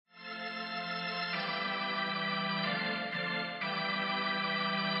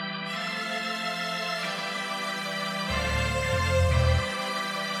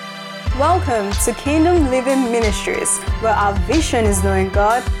Welcome to Kingdom Living Ministries, where our vision is knowing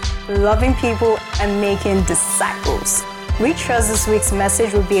God, loving people, and making disciples. We trust this week's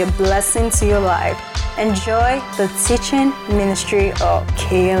message will be a blessing to your life. Enjoy the teaching ministry of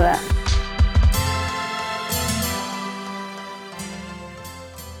KLM.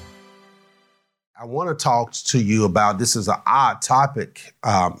 I want to talk to you about, this is an odd topic,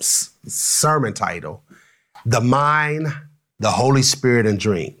 sermon title, The Mind, the Holy Spirit, and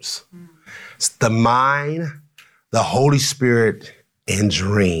Dreams. It's the mind, the Holy Spirit, and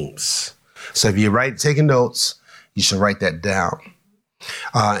dreams. So if you're taking notes, you should write that down.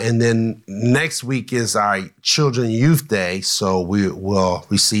 And then next week is our Children Youth Day, so we will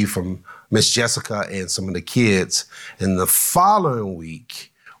receive from Miss Jessica and some of the kids. And the following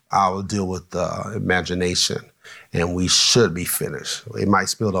week, I will deal with the imagination, and we should be finished. It might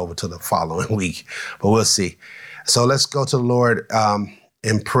spill over to the following week, but we'll see. So let's go to the Lord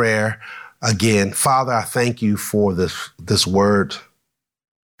in prayer. Again, Father, I thank you for this word.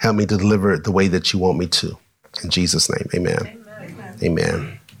 Help me to deliver it the way that you want me to. In Jesus' name, amen.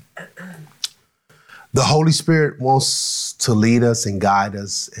 Amen. The Holy Spirit wants to lead us and guide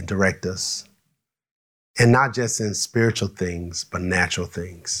us and direct us. And not just in spiritual things, but natural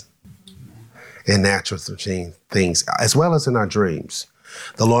things. And natural things, as well as in our dreams.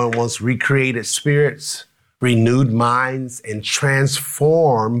 The Lord wants recreated spirits, renewed minds, and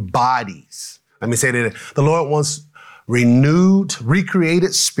transformed bodies. Let me say that. The Lord wants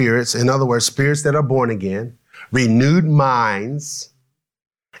recreated spirits, in other words, spirits that are born again, renewed minds,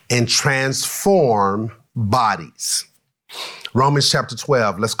 and transformed bodies. Romans chapter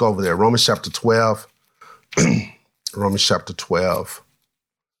 12, let's go over there. Romans chapter 12. Romans chapter 12.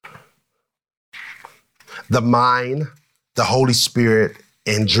 The mind, the Holy Spirit,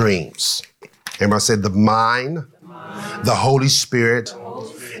 and dreams. Everybody said the mind, the Holy Spirit,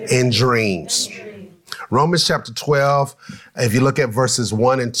 and dreams. Romans chapter 12, if you look at verses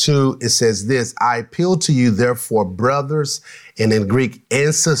 1 and 2, it says this: I appeal to you, therefore, brothers, and in Greek,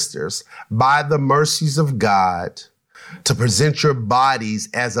 and sisters, by the mercies of God, to present your bodies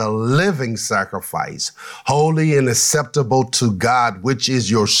as a living sacrifice, holy and acceptable to God, which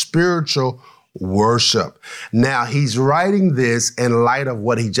is your spiritual worship. Now, he's writing this in light of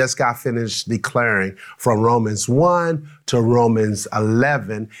what he just got finished declaring from Romans 1 to Romans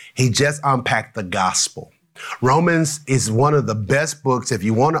 11. He just unpacked the gospel. Romans is one of the best books if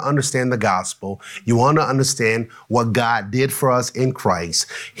you want to understand the gospel, you want to understand what God did for us in Christ.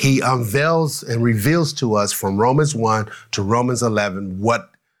 He unveils and reveals to us from Romans 1 to Romans 11 what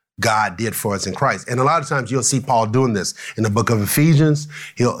God did for us in Christ. And a lot of times you'll see Paul doing this in the book of Ephesians.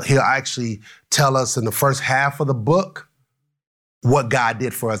 He'll actually tell us in the first half of the book what God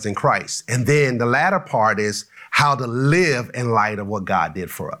did for us in Christ. And then the latter part is how to live in light of what God did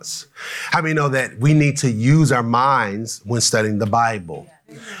for us. How many know that we need to use our minds when studying the Bible?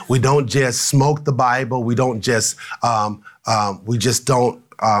 We don't just smoke the Bible. We don't just, we just don't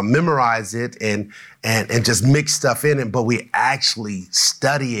memorize it and just mix stuff in it, but we actually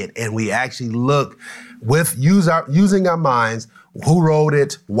study it and we actually look using our minds, who wrote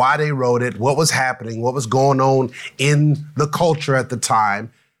it, why they wrote it, what was happening, what was going on in the culture at the time.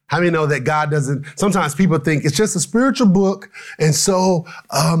 How many know that God doesn't, sometimes people think it's just a spiritual book, and so,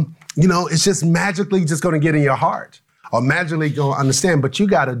 it's just magically just going to get in your heart or magically going to understand, but you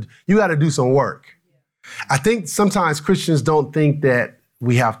got to do some work. I think sometimes Christians don't think that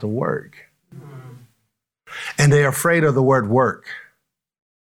we have to work. And they're afraid of the word work.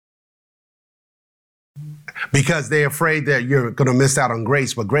 Because they're afraid that you're going to miss out on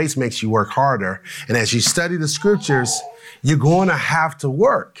grace, but grace makes you work harder. And as you study the scriptures, you're going to have to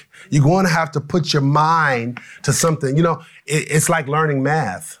work. You're going to have to put your mind to something. It's like learning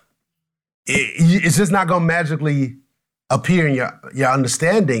math. It's just not going to magically appear in your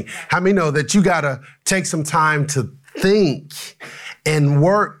understanding. How many know that you got to take some time to think and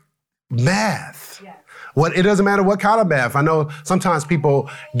work math? Yeah. It doesn't matter what kind of math. I know sometimes people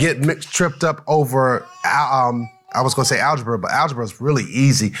get tripped up over, I was going to say algebra, but algebra is really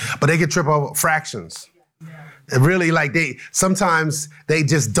easy. But they get tripped over fractions. Yeah. Really, sometimes they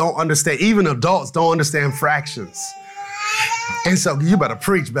just don't understand. Even adults don't understand fractions. And so you better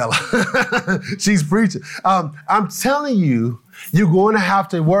preach, Bella. She's preaching. I'm telling you, you're going to have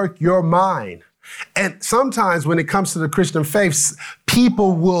to work your mind. And sometimes when it comes to the Christian faith,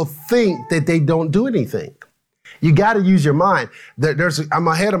 people will think that they don't do anything. You got to use your mind. I'm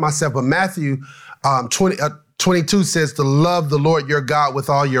ahead of myself, but Matthew 22 says to love the Lord your God with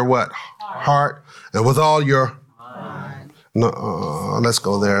all your what? Heart. And with all your mind. No, let's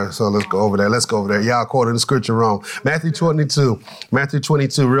go there. So let's go over there. Let's go over there. Y'all quoted the scripture wrong. Matthew 22,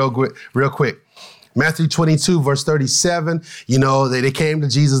 real quick. Matthew 22, verse 37, they came to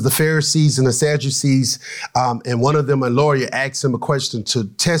Jesus, the Pharisees and the Sadducees, and one of them, a lawyer, asked him a question to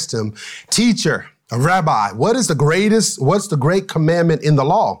test him. Teacher, a rabbi, what's the great commandment in the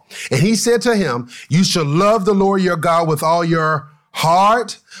law? And he said to him, you shall love the Lord your God with all your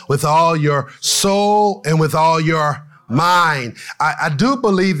heart, with all your soul, and with all your mind. I do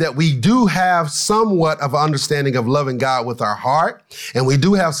believe that we do have somewhat of an understanding of loving God with our heart, and we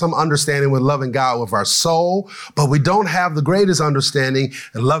do have some understanding with loving God with our soul, but we don't have the greatest understanding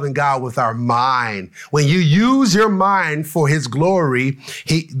of loving God with our mind. When you use your mind for his glory,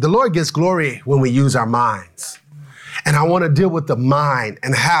 the Lord gets glory when we use our minds. And I want to deal with the mind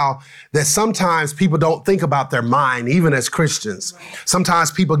and how that sometimes people don't think about their mind, even as Christians.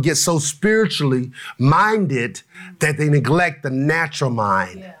 Sometimes people get so spiritually minded that they neglect the natural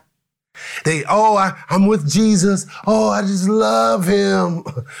mind. Yeah. I'm with Jesus. I just love him.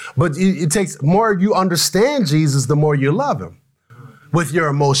 But it takes more you understand Jesus, the more you love him. With your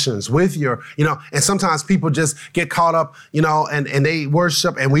emotions, with your, and sometimes people just get caught up, and they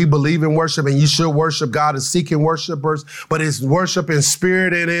worship, and we believe in worship, and you should worship God as seeking worshipers, but it's worship in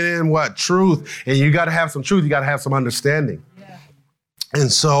spirit and in what? Truth. And you got to have some truth. You got to have some understanding. Yeah. And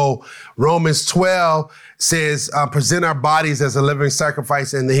so Romans 12 says, present our bodies as a living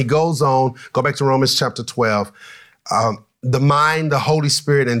sacrifice. And then he goes on, go back to Romans chapter 12, the mind, the Holy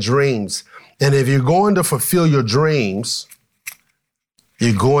Spirit, and dreams. And if you're going to fulfill your dreams,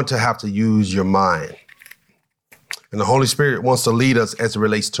 you're going to have to use your mind. And the Holy Spirit wants to lead us as it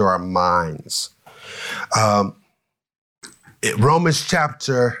relates to our minds. Romans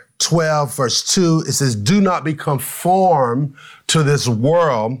chapter 12, verse 2, it says, do not be conformed to this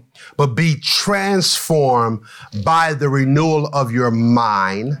world, but be transformed by the renewal of your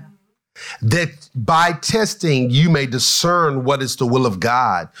mind, that by testing you may discern what is the will of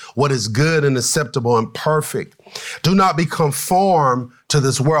God, what is good and acceptable and perfect. Do not be conformed to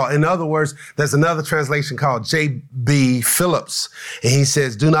this world. In other words, there's another translation called J.B. Phillips, and he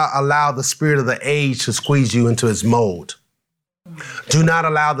says, do not allow the spirit of the age to squeeze you into its mold. Do not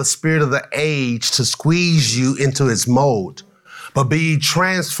allow the spirit of the age to squeeze you into its mold, but be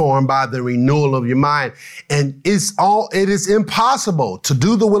transformed by the renewal of your mind. And it is impossible to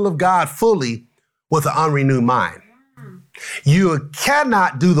do the will of God fully with an unrenewed mind. You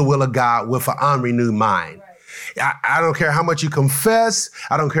cannot do the will of God with an unrenewed mind. I don't care how much you confess.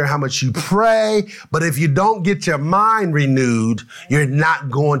 I don't care how much you pray. But if you don't get your mind renewed, you're not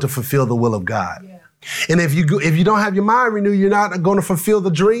going to fulfill the will of God. Yeah. And if you don't have your mind renewed, you're not going to fulfill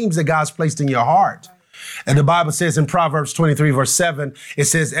the dreams that God's placed in your heart. And the Bible says in Proverbs 23, verse 7, it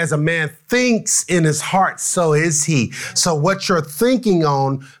says, as a man thinks in his heart, so is he. So what you're thinking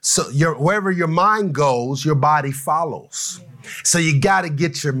on, wherever your mind goes, your body follows. So you got to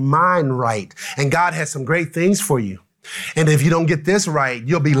get your mind right. And God has some great things for you. And if you don't get this right,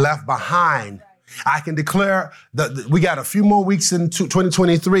 you'll be left behind. I can declare that we got a few more weeks in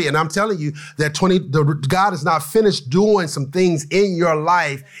 2023, and I'm telling you that God is not finished doing some things in your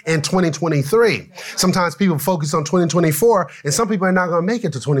life in 2023. Sometimes people focus on 2024, and some people are not going to make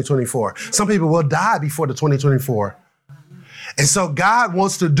it to 2024. Some people will die before the 2024. And so God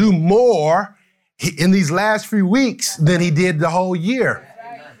wants to do more in these last few weeks than he did the whole year.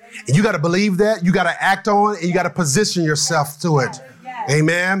 And you got to believe that. You got to act on it, and you got to position yourself to it.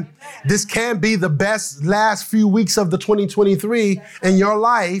 Amen. This can be the best last few weeks of the 2023 in your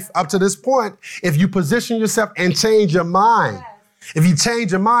life up to this point if you position yourself and change your mind. If you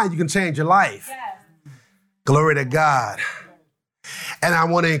change your mind, you can change your life. Glory to God. And I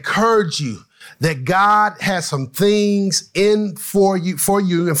want to encourage you that God has some things in for you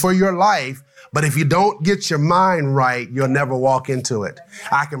and for your life. But if you don't get your mind right, you'll never walk into it.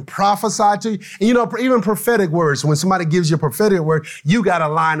 I can prophesy to you. And even prophetic words, when somebody gives you a prophetic word, you got to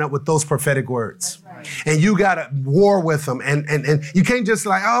line up with those prophetic words. Right. And you got to war with them. And you can't just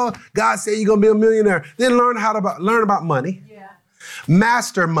God said you're going to be a millionaire. Then learn about money. Yeah.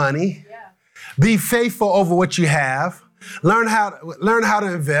 Master money. Yeah. Be faithful over what you have. Learn how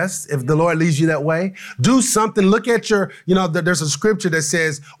to invest if the Lord leads you that way. Do something. Look at there's a scripture that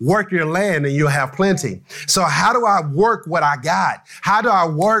says, work your land and you'll have plenty. So how do I work what I got? How do I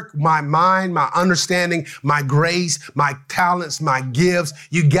work my mind, my understanding, my grace, my talents, my gifts?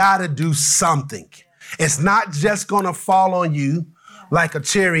 You got to do something. It's not just going to fall on you like a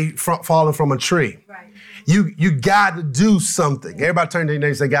cherry falling from a tree. Right. You got to do something. Everybody turn to your neighbor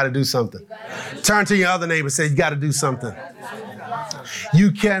and say, got to do something. Turn to your other neighbor and say, you got to do something.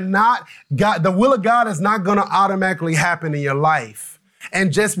 You cannot, the will of God is not going to automatically happen in your life.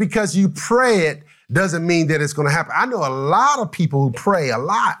 And just because you pray it doesn't mean that it's going to happen. I know a lot of people who pray a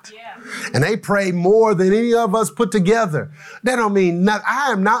lot. And they pray more than any of us put together. That don't mean nothing.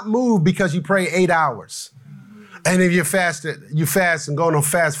 I am not moved because you pray 8 hours. And if you fast and go on a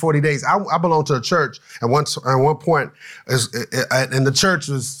fast 40 days. I belong to a church at one point, and the church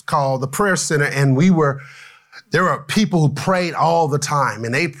was called the Prayer Center, and there were people who prayed all the time,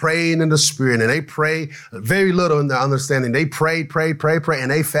 and they prayed in the Spirit, and they prayed very little in their understanding. They prayed,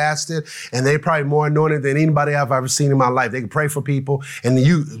 and they fasted, and they probably more anointed than anybody I've ever seen in my life. They could pray for people,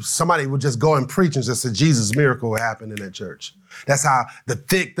 and somebody would just go and preach, and just a Jesus miracle would happen in that church. That's how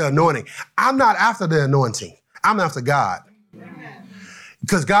the anointing. I'm not after the anointing. I'm after God.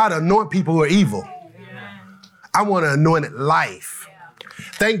 Because God anoint people who are evil. I want an anointed life.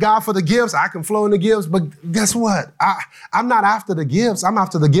 Thank God for the gifts. I can flow in the gifts, but guess what? I'm not after the gifts. I'm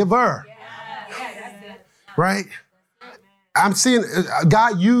after the giver. Right? I'm seeing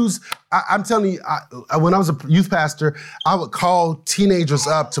God use, I'm telling you, when I was a youth pastor, I would call teenagers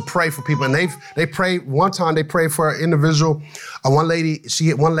up to pray for people. And they prayed, one time they prayed for an individual, one lady,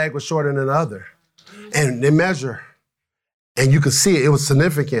 one leg was shorter than the other. And they measure, and you could see it. It was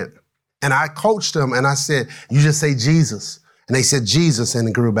significant. And I coached them, and I said, you just say Jesus. And they said Jesus, and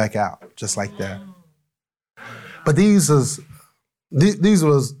it grew back out, just like that. But these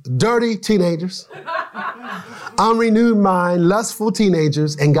was dirty teenagers, unrenewed mind, lustful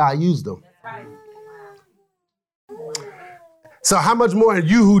teenagers, and God used them. So how much more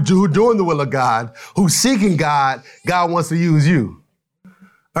you who doing the will of God, who's seeking God, God wants to use you.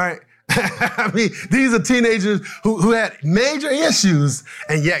 All right. I mean, these are teenagers who had major issues,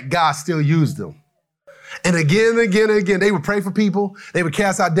 and yet God still used them. And again, they would pray for people. They would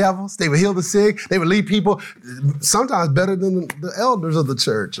cast out devils. They would heal the sick. They would lead people, sometimes better than the elders of the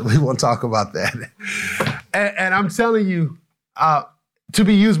church. We won't talk about that. And I'm telling you, to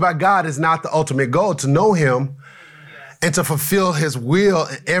be used by God is not the ultimate goal, to know him and to fulfill his will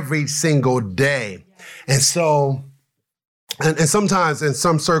every single day. And so... And sometimes in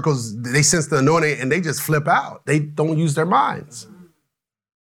some circles, they sense the anointing and they just flip out. They don't use their minds.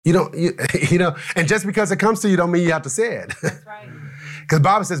 You know, and just because it comes to you don't mean you have to say it. That's right. Because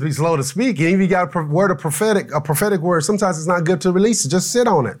Bible says be slow to speak. And if you got a prophetic word, sometimes it's not good to release it. Just sit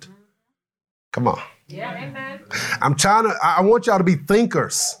on it. Come on. Yeah, amen. I want y'all to be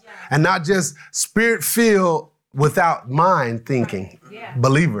thinkers and not just spirit-filled without mind thinking.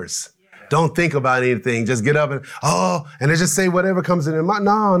 Believers. Don't think about anything. Just get up and they just say whatever comes in their mind.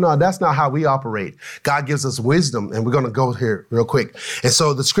 No, that's not how we operate. God gives us wisdom, and we're going to go here real quick. And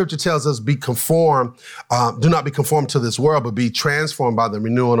so the scripture tells us, do not be conformed to this world, but be transformed by the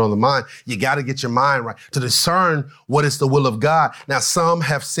renewing of the mind. You got to get your mind right to discern what is the will of God. Now, some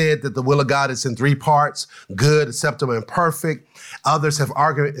have said that the will of God is in 3 parts: good, acceptable, and perfect. Others have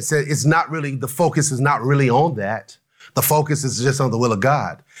argued and said the focus is not really on that. The focus is just on the will of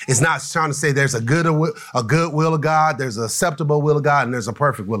God. It's not trying to say there's a good will of God, there's an acceptable will of God, and there's a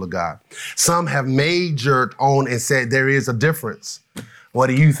perfect will of God. Some have majored on and said there is a difference. What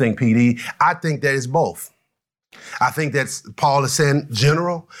do you think, PD? I think that it's both. I think that Paul is saying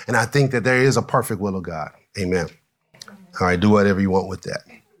general, and I think that there is a perfect will of God. Amen. All right, do whatever you want with that.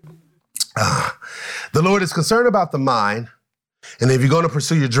 The Lord is concerned about the mind. And if you're going to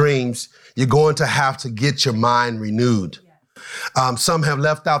pursue your dreams, you're going to have to get your mind renewed. Some have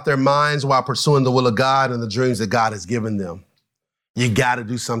left out their minds while pursuing the will of God and the dreams that God has given them. You got to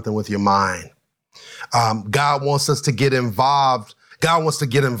do something with your mind. God wants us to get involved. God wants to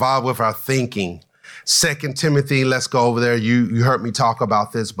get involved with our thinking. 2 Timothy, let's go over there. You heard me talk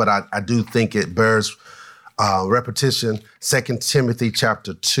about this, but I do think it bears repetition. 2 Timothy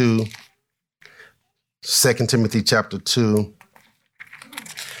chapter 2. 2 Timothy chapter 2.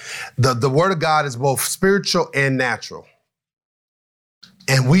 The word of God is both spiritual and natural.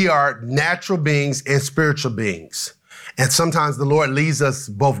 And we are natural beings and spiritual beings. And sometimes the Lord leads us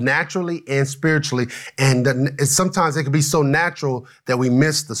both naturally and spiritually. And sometimes it can be so natural that we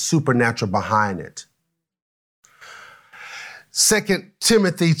miss the supernatural behind it. 2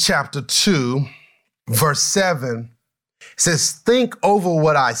 Timothy chapter 2, verse 7 says, think over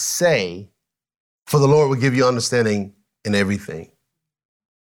what I say, for the Lord will give you understanding in everything.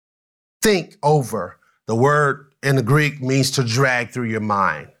 Think over. The word in the Greek means to drag through your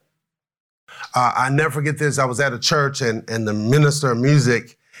mind. I never forget this. I was at a church and the minister of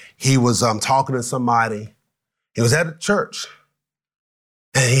music, he was talking to somebody. He was at a church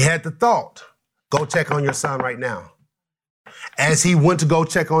and he had the thought, go check on your son right now. As he went to go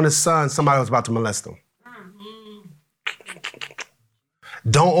check on his son, somebody was about to molest him.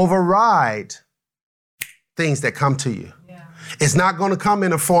 Don't override things that come to you. Yeah. It's not going to come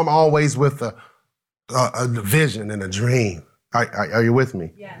in a form always with a vision and a dream. Are you with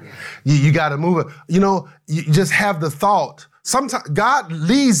me? Yeah. You got to move it. You know, you just have the thought. Sometimes God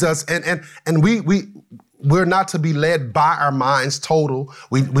leads us, and we're not to be led by our minds total.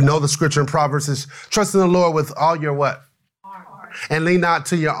 We know the scripture in Proverbs is trust in the Lord with all your what? Heart. And lean not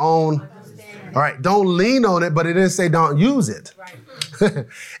to your own. All right, don't lean on it, but it didn't say don't use it. Right.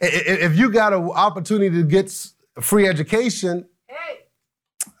 If you got an opportunity to get free education,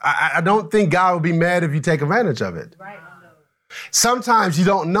 I don't think God would be mad if you take advantage of it. Right. Sometimes you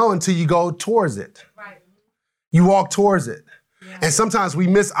don't know until you go towards it. Right. You walk towards it. Yeah. And sometimes we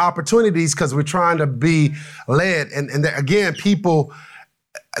miss opportunities because we're trying to be led. And again, people,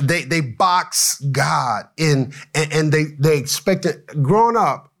 they box God in and they expect it. Growing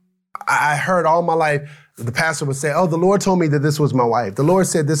up, I heard all my life, the pastor would say, oh, the Lord told me that this was my wife. The Lord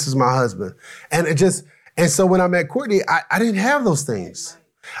said this is my husband. And so when I met Courtney, I didn't have those things.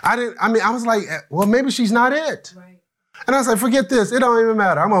 I was like, well, maybe she's not it. Right. And I was like, forget this. It don't even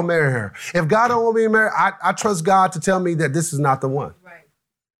matter. I'm going to marry her. If God don't want me to marry, I trust God to tell me that this is not the one. Right.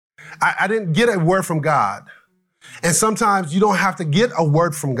 I didn't get a word from God. And sometimes you don't have to get a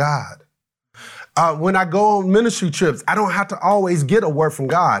word from God. When I go on ministry trips, I don't have to always get a word from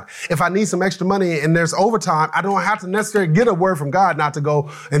God. If I need some extra money and there's overtime, I don't have to necessarily get a word from God not to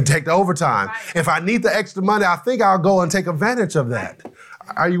go and take the overtime. Right. If I need the extra money, I think I'll go and take advantage of that.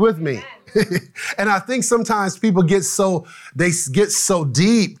 Are you with me? And I think sometimes people get so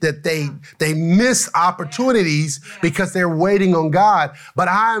deep that they miss opportunities because they're waiting on God. But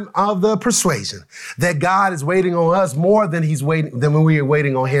I'm of the persuasion that God is waiting on us more than when we are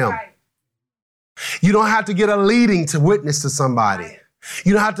waiting on him. You don't have to get a leading to witness to somebody.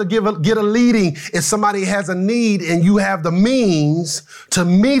 You don't have to get a leading if somebody has a need and you have the means to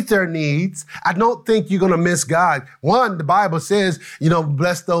meet their needs. I don't think you're going to miss God. One, the Bible says,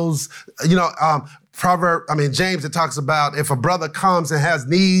 bless those, James, it talks about if a brother comes and has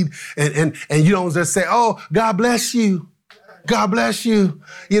need and you don't just say, oh, God bless you. God bless you.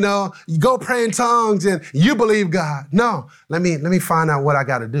 You go pray in tongues and you believe God. No, let me find out what I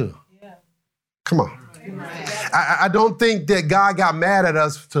got to do. Yeah. Come on. I don't think that God got mad at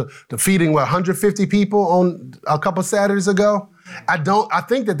us to feeding 150 people on a couple Saturdays ago. I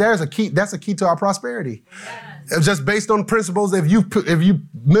think that that's a key to our prosperity. It's just based on principles. If you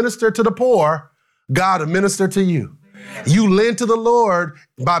minister to the poor, God will minister to you. You lend to the Lord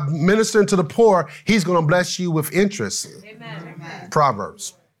by ministering to the poor, he's going to bless you with interest. Amen.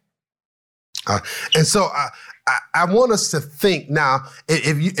 Proverbs. And so I want us to think now,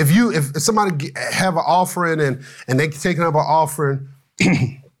 if somebody have an offering and they taking up an offering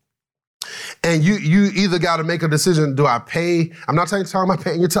and you either got to make a decision, do I pay? I'm not talking about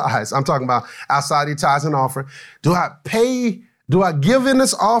paying your tithes. I'm talking about outside your tithes and offering. Do I give in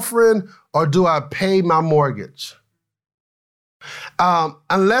this offering or do I pay my mortgage?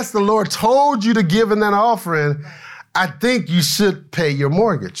 Unless the Lord told you to give in that offering, I think you should pay your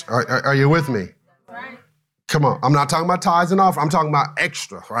mortgage. Are you with me? Come on, I'm not talking about tithes and offering. I'm talking about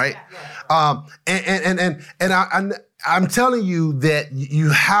extra, right? And I'm telling you that you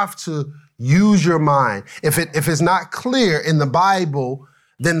have to use your mind. If it's not clear in the Bible,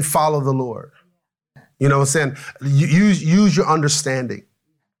 then follow the Lord. You know what I'm saying? Use your understanding.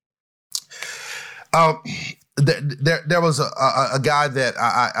 There was a guy that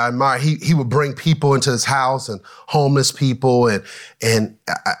I admire. He would bring people into his house and homeless people, and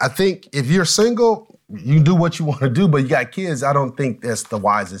I think if you're single, you do what you want to do, but you got kids, I don't think that's the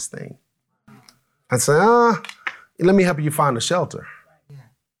wisest thing. I say, let me help you find a shelter.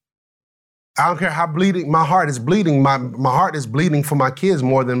 I don't care how bleeding, my heart is bleeding. My heart is bleeding for my kids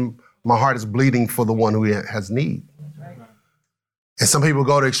more than my heart is bleeding for the one who has need. And some people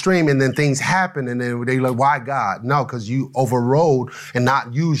go to extreme and then things happen and then they're like, why God? No, because you overrode and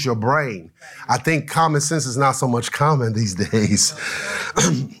not use your brain. I think common sense is not so much common these days.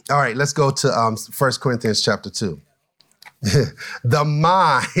 All right, let's go to 1 Corinthians chapter 2. The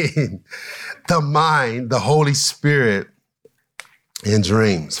mind, the Holy Spirit in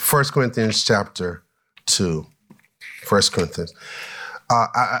dreams. 1 Corinthians chapter 2. 1 Corinthians.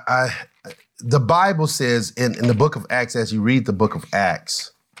 The Bible says in the book of Acts, as you read the book of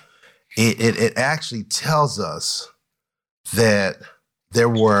Acts, it actually tells us that there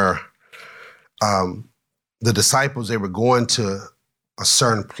were the disciples, they were going to a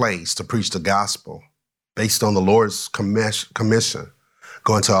certain place to preach the gospel based on the Lord's commission,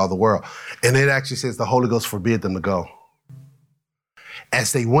 going to all the world. And it actually says the Holy Ghost forbid them to go.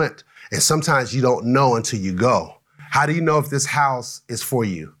 As they went, and sometimes you don't know until you go. How do you know if this house is for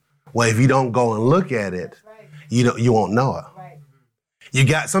you? Well, if you don't go and look at it, you won't know it.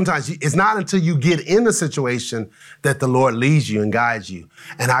 Sometimes it's not until you get in the situation that the Lord leads you and guides you.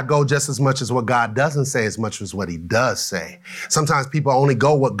 And I go just as much as what God doesn't say as much as what he does say. Sometimes people only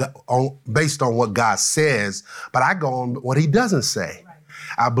go based on what God says, but I go on what he doesn't say.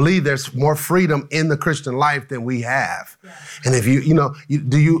 I believe there's more freedom in the Christian life than we have. Yeah. And if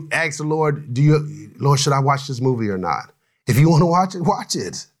do you ask the Lord, Lord, should I watch this movie or not? If you want to watch it, watch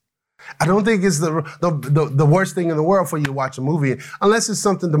it. I don't think it's the worst thing in the world for you to watch a movie, unless it's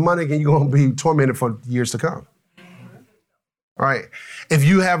something demonic and you're going to be tormented for years to come. All right. If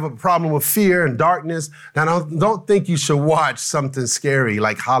you have a problem with fear and darkness, then I don't think you should watch something scary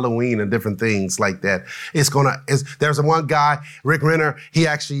like Halloween and different things like that. There's one guy, Rick Renner, he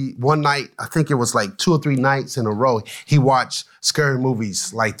actually one night, I think it was like 2 or 3 nights in a row, he watched scary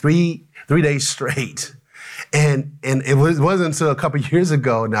movies like three days straight. And it wasn't until a couple of years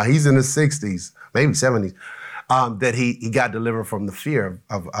ago, now he's in his 60s, maybe 70s, that he got delivered from the fear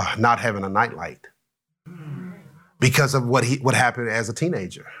of not having a nightlight because of what happened as a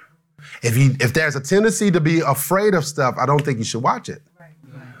teenager. If there's a tendency to be afraid of stuff, I don't think you should watch it.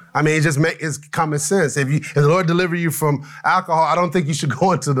 I mean, it's common sense. If the Lord deliver you from alcohol, I don't think you should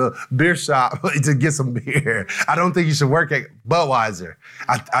go into the beer shop to get some beer. I don't think you should work at Budweiser.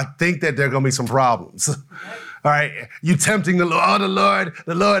 I think that there are going to be some problems. All right, you tempting the Lord. Oh,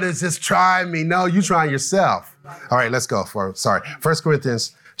 the Lord is just trying me. No, you trying yourself. All right, let's go. 1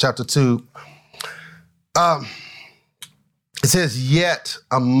 Corinthians chapter 2. It says, yet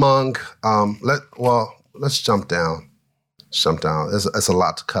among, let's jump down. It's a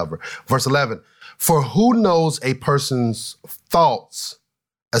lot to cover. Verse 11, for who knows a person's thoughts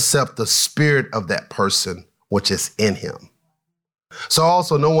except the spirit of that person which is in him? So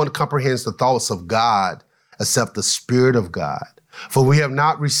also no one comprehends the thoughts of God except the Spirit of God. For we have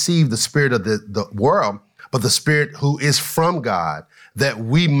not received the spirit of the world, but the Spirit who is from God, that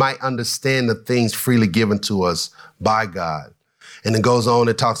we might understand the things freely given to us by God. And it goes on,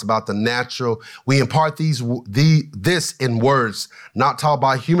 it talks about the natural. We impart this in words, not taught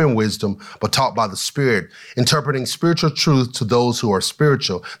by human wisdom, but taught by the Spirit, interpreting spiritual truth to those who are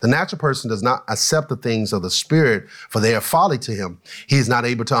spiritual. The natural person does not accept the things of the Spirit, for they are folly to him. He is not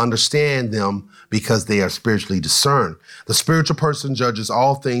able to understand them because they are spiritually discerned. The spiritual person judges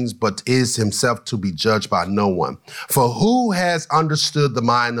all things, but is himself to be judged by no one. For who has understood the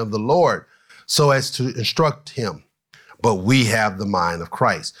mind of the Lord so as to instruct him? But we have the mind of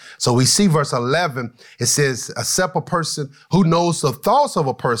Christ. So we see verse 11, it says, except a person who knows the thoughts of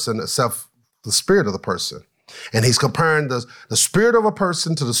a person, except the spirit of the person. And he's comparing the spirit of a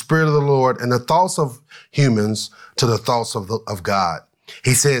person to the Spirit of the Lord and the thoughts of humans to the thoughts of God.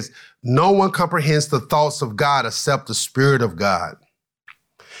 He says, no one comprehends the thoughts of God except the Spirit of God.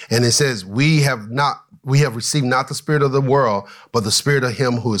 And it says, we have received not the spirit of the world, but the Spirit of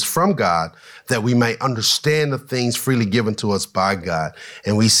him who is from God, that we may understand the things freely given to us by God.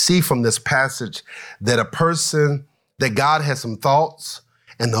 And we see from this passage that that God has some thoughts,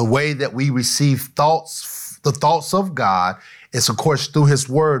 and the way that we receive thoughts, the thoughts of God, is of course through his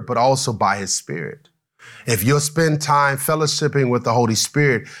word, but also by his Spirit. If you'll spend time fellowshipping with the Holy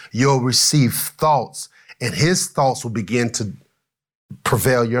Spirit, you'll receive thoughts, and his thoughts will begin to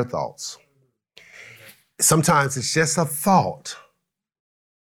prevail your thoughts. Sometimes it's just a thought.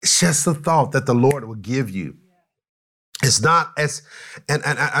 It's just a thought that the Lord will give you. It's not and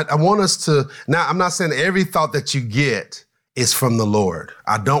I want us to, now I'm not saying every thought that you get is from the Lord.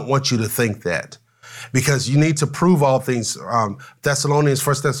 I don't want you to think that, because you need to prove all things. 1 Thessalonians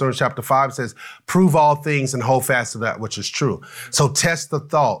chapter 5 says, prove all things and hold fast to that which is true. So test the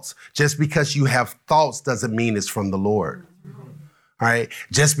thoughts. Just because you have thoughts doesn't mean it's from the Lord. All right.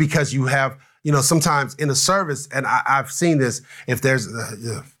 Just because you have, sometimes in a service, and I've seen this, if there's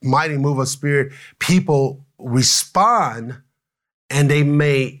a mighty move of spirit, people respond and they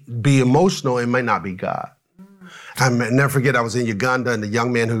may be emotional. It may not be God. I never forget, I was in Uganda, and the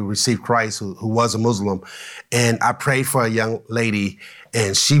young man who received Christ, who was a Muslim, and I prayed for a young lady,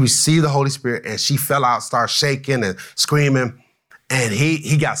 and she received the Holy Spirit, and she fell out, started shaking and screaming. And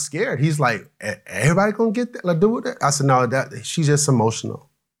he got scared. He's like, everybody gonna get that? Like, do that? I said, no, she's just emotional.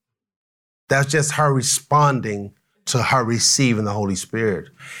 That's just her responding to her receiving the Holy Spirit.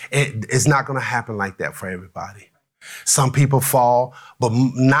 It's not gonna happen like that for everybody. Some people fall, but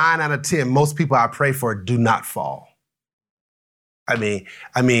 9 out of 10, most people I pray for do not fall. I mean,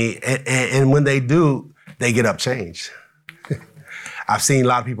 and when they do, they get up changed. I've seen a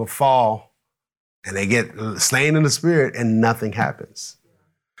lot of people fall and they get slain in the Spirit and nothing happens.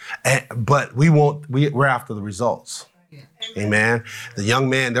 But we're after the results. Amen.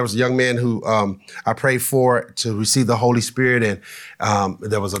 There was a young man who I prayed for to receive the Holy Spirit, and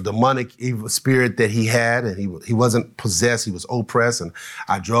there was a demonic evil spirit that he had, and he wasn't possessed, he was oppressed, and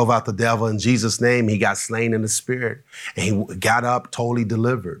I drove out the devil in Jesus' name. He got slain in the Spirit, and he got up totally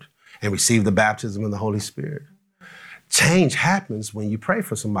delivered and received the baptism of the Holy Spirit. Change happens when you pray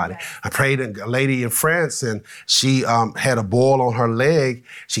for somebody. I prayed a lady in France, and she had a boil on her leg.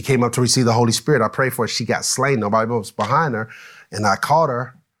 She came up to receive the Holy Spirit. I prayed for her. She got slain. Nobody was behind her. And I caught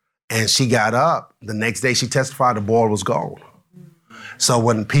her, and she got up. The next day, she testified the boil was gone. So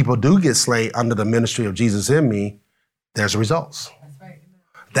when people do get slain under the ministry of Jesus in me, there's results.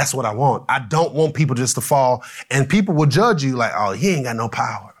 That's what I want. I don't want people just to fall, and people will judge you like, oh, he ain't got no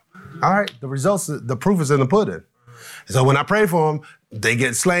power. All right, the proof is in the pudding. So when I pray for them, they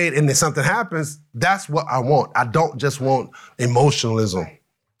get slain and then something happens. That's what I want. I don't just want emotionalism.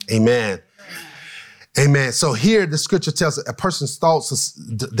 Amen. Amen. So here the scripture tells us a person's thoughts,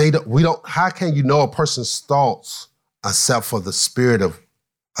 how can you know a person's thoughts except for the spirit of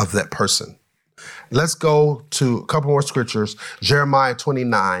that person? Let's go to a couple more scriptures. Jeremiah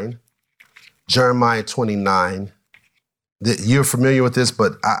 29. You're familiar with this,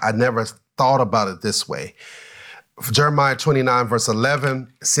 but I never thought about it this way. Jeremiah 29, verse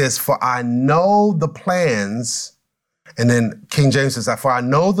 11 says, for I know the plans, and then King James says, for I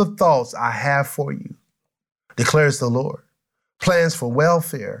know the thoughts I have for you, declares the Lord. Plans for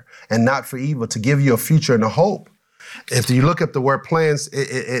welfare and not for evil, to give you a future and a hope. If you look up the word plans,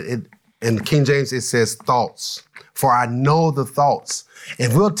 in King James, it says thoughts. For I know the thoughts.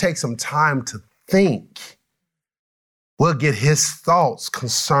 If we'll take some time to think, we'll get his thoughts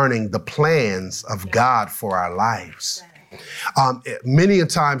concerning the plans of God for our lives. Many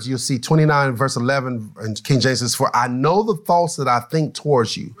times you'll see 29 verse 11 and King James says, for I know the thoughts that I think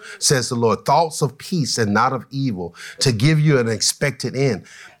towards you, says the Lord, thoughts of peace and not of evil, to give you an expected end.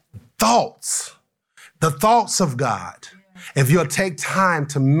 Thoughts, the thoughts of God. If you'll take time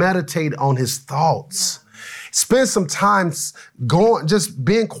to meditate on his thoughts, spend some time just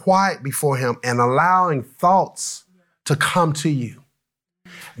being quiet before him and allowing thoughts to come to you.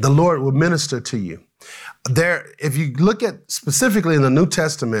 The Lord will minister to you. If you look at specifically in the New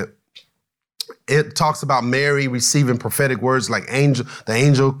Testament, it talks about Mary receiving prophetic words like the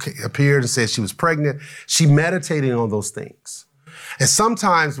angel appeared and said she was pregnant. She meditated on those things. And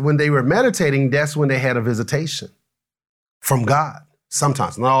sometimes when they were meditating, that's when they had a visitation from God.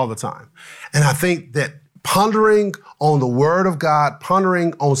 Sometimes, not all the time. And I think that pondering on the word of God,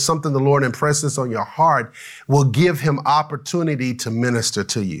 pondering on something the Lord impresses on your heart will give him opportunity to minister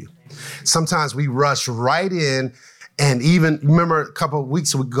to you. Sometimes we rush right in, and even remember a couple of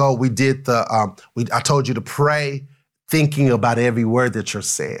weeks ago, we did I told you to pray thinking about every word that you're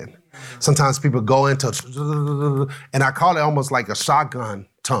saying. Sometimes people go into, and I call it almost like a shotgun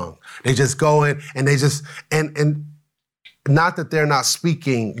tongue. They just go in and they just, and not that they're not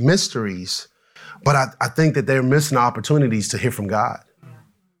speaking mysteries, but I think that they're missing opportunities to hear from God.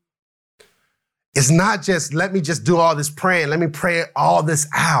 It's not just, let me just do all this praying. Let me pray all this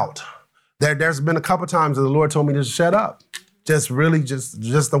out. There's been a couple times that the Lord told me to shut up. Just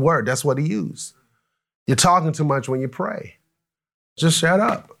the word. That's what he used. You're talking too much when you pray. Just shut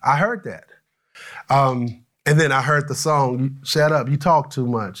up. I heard that. And then I heard the song, shut up, you talk too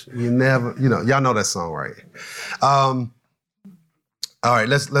much. You never, y'all know that song, right? All right,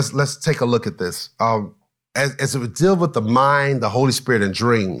 let's take a look at this. As we deal with the mind, the Holy Spirit, and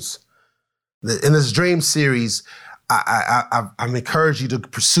dreams, in this dream series, I'm encouraged you to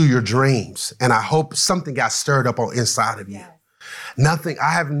pursue your dreams, and I hope something got stirred up on inside of you. Yeah. Nothing.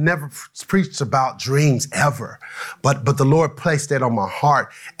 I have never preached about dreams ever, but the Lord placed that on my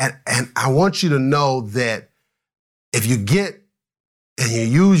heart, and I want you to know that if you get and you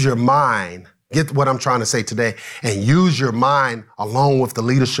use your mind. Get what I'm trying to say today, and use your mind along with the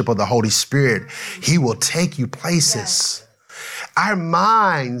leadership of the Holy Spirit. He will take you places. Yes. Our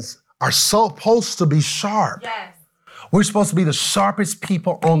minds are supposed to be sharp. Yes. We're supposed to be the sharpest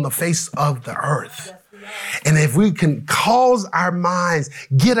people on the face of the earth. Yes, and if we can cause our minds,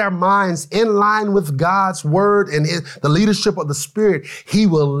 get our minds in line with God's word and the leadership of the Spirit, he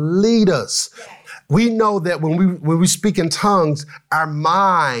will lead us. Yes. We know that when we speak in tongues, our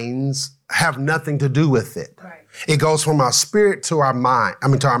minds have nothing to do with it. Right. It goes from our spirit to our mind,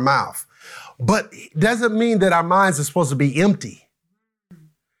 to our mouth. But it doesn't mean that our minds are supposed to be empty.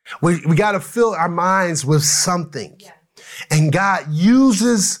 We got to fill our minds with something. Yeah. And God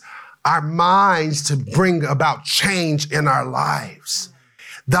uses our minds to bring about change in our lives.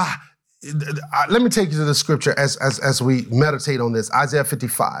 let me take you to the scripture as we meditate on this. Isaiah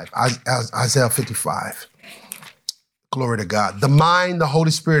 55. Isaiah 55. Glory to God. The mind, the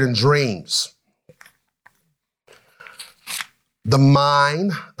Holy Spirit, and dreams. The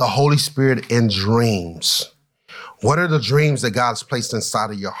mind, the Holy Spirit, and dreams. What are the dreams that God's placed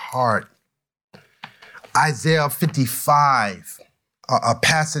inside of your heart? Isaiah 55, a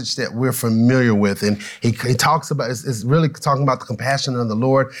passage that we're familiar with. And he talks about, it's really talking about the compassion of the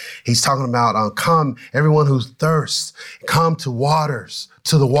Lord. He's talking about, come, everyone who thirsts, come to the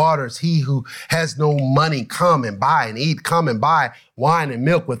waters. He who has no money, come and buy and eat. Come and buy wine and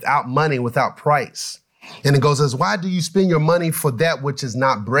milk without money, without price. And it goes as, why do you spend your money for that which is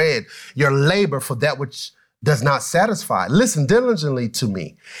not bread, your labor for that which does not satisfy? Listen diligently to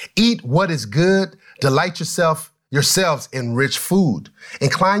me. Eat what is good. Delight yourselves in rich food.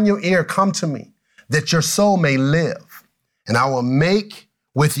 Incline your ear, come to me, that your soul may live. And I will make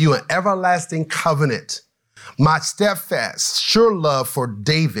with you an everlasting covenant, my steadfast, sure love for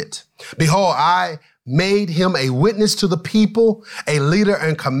David. Behold, I made him a witness to the people, a leader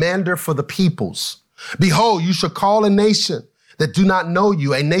and commander for the peoples. Behold, you shall call a nation that do not know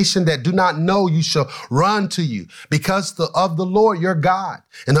you, a nation that do not know you shall run to you, because of the Lord your God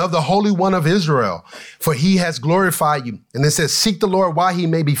and of the Holy One of Israel, for he has glorified you. And it says, seek the Lord while he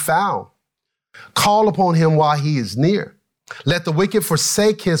may be found. Call upon him while he is near. Let the wicked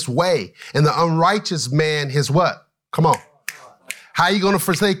forsake his way, and the unrighteous man his what? Come on. How are you going to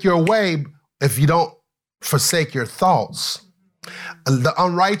forsake your way if you don't forsake your thoughts? The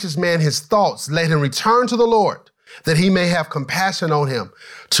unrighteous man his thoughts, let him return to the Lord, that he may have compassion on him,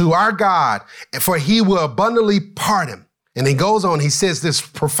 to our God, for he will abundantly pardon. And he goes on, he says this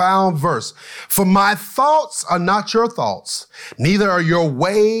profound verse, for my thoughts are not your thoughts, neither are your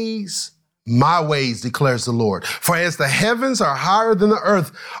ways my ways, declares the Lord. For as the heavens are higher than the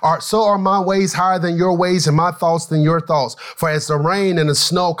earth, so are my ways higher than your ways, and my thoughts than your thoughts. For as the rain and the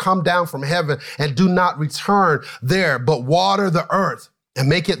snow come down from heaven and do not return there, but water the earth and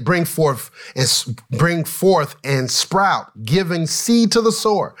make it bring forth and sprout, giving seed to the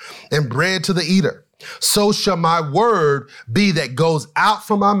sower and bread to the eater, so shall my word be that goes out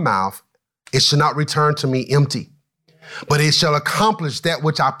from my mouth. It shall not return to me empty, but it shall accomplish that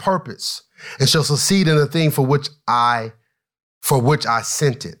which I purpose, and shall succeed in the thing for which I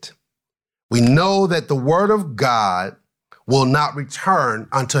sent it. We know that the word of God will not return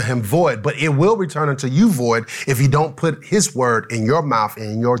unto him void, but it will return unto you void if you don't put his word in your mouth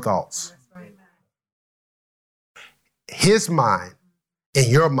and in your thoughts. His mind in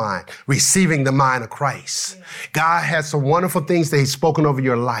your mind, receiving the mind of Christ. Yeah. God has some wonderful things that he's spoken over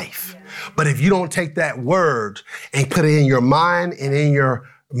your life. Yeah. But if you don't take that word and put it in your mind and in your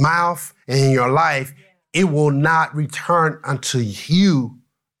mouth and in your life, it will not return unto you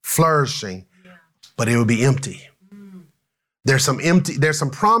flourishing, but it will be empty. There's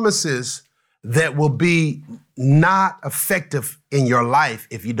some promises that will be not effective in your life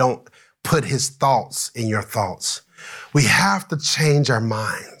if you don't put his thoughts in your thoughts. We have to change our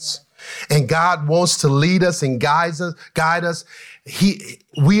minds. And God wants to lead us and guide us.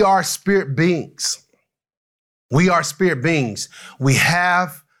 We are spirit beings. We are spirit beings. We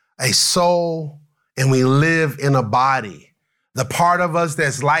have a soul and we live in a body. The part of us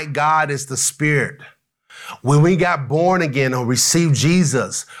that's like God is the spirit. When we got born again or received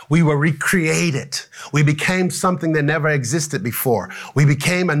Jesus, we were recreated. We became something that never existed before. We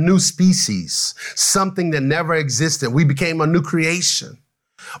became a new species, something that never existed. We became a new creation.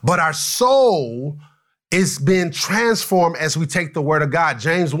 But our soul is being transformed as we take the word of God.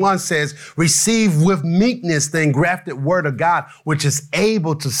 James 1 says, receive with meekness the engrafted word of God, which is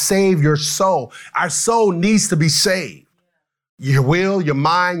able to save your soul. Our soul needs to be saved. Your will, your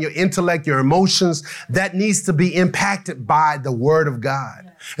mind, your intellect, your emotions, that needs to be impacted by the word of God.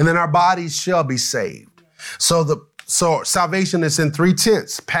 Yeah. And then our bodies shall be saved. Yeah. So salvation is in three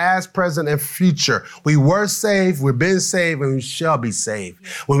tense, past, present, and future. We were saved, we've been saved, and we shall be saved. Yeah.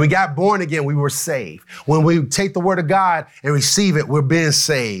 When we got born again, we were saved. When we take the word of God and receive it, we're being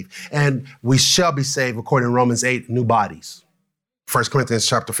saved. And we shall be saved, according to Romans 8, new bodies. 1 Corinthians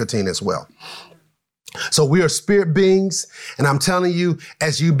chapter 15 as well. So we are spirit beings, and I'm telling you,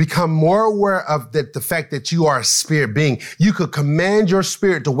 as you become more aware of the fact that you are a spirit being, you could command your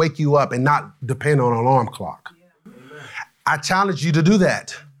spirit to wake you up and not depend on an alarm clock. Yeah. I challenge you to do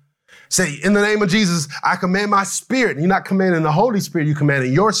that. Say, in the name of Jesus, I command my spirit. You're not commanding the Holy Spirit, you're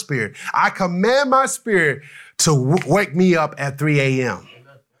commanding your spirit. I command my spirit to wake me up at 3 a.m.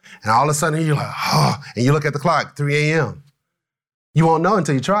 And all of a sudden you're like, oh, and you look at the clock, 3 a.m. You won't know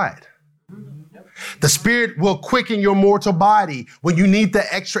until you try it. The Spirit will quicken your mortal body when you need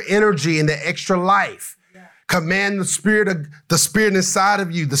the extra energy and the extra life. Command the spirit inside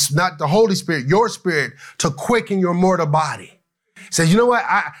of you, not the Holy Spirit, your spirit, to quicken your mortal body. Say, you know what,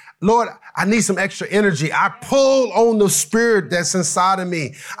 Lord, I need some extra energy. I pull on the spirit that's inside of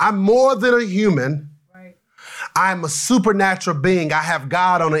me. I'm more than a human. I'm a supernatural being. I have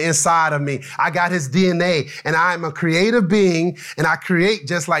God on the inside of me. I got his DNA, and I'm a creative being, and I create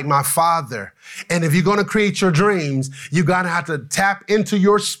just like my Father. And if you're going to create your dreams, you're going to have to tap into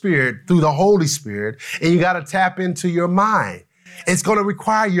your spirit through the Holy Spirit, and you got to tap into your mind. It's going to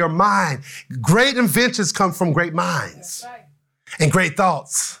require your mind. Great inventions come from great minds and great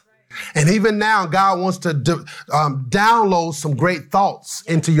thoughts. And even now, God wants to download some great thoughts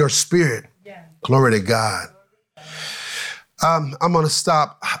into your spirit. Glory to God. I'm going to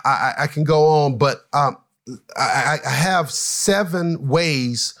stop. I can go on, but I have 7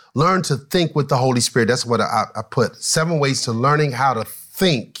 ways. Learn to think with the Holy Spirit. That's what I put. 7 ways to learning how to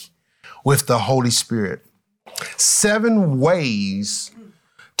think with the Holy Spirit. 7 ways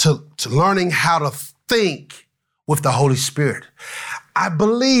to learning how to think with the Holy Spirit. I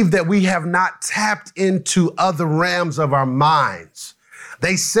believe that we have not tapped into other realms of our minds.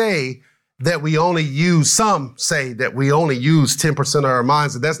 They say that some say that we only use 10% of our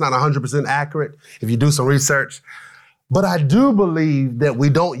minds, and that's not 100% accurate if you do some research. But I do believe that we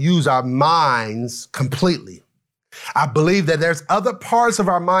don't use our minds completely. I believe that there's other parts of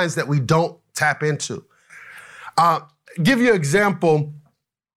our minds that we don't tap into. Give you an example.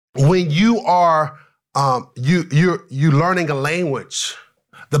 When you are you're learning a language,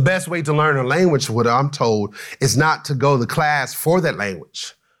 the best way to learn a language, what I'm told, is not to go to class for that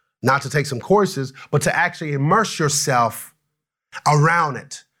language, not to take some courses, but to actually immerse yourself around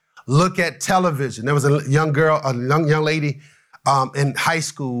it. Look at television. There was a young lady in high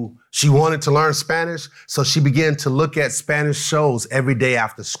school. She wanted to learn Spanish, so she began to look at Spanish shows every day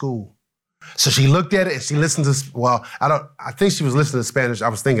after school. So she looked at it and she listened to, I think she was listening to Spanish. I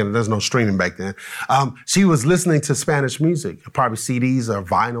was thinking there's no streaming back then. She was listening to Spanish music, probably CDs or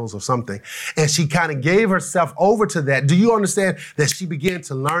vinyls or something. And she kind of gave herself over to that. Do you understand that she began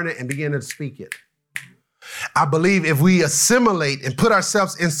to learn it and began to speak it? I believe if we assimilate and put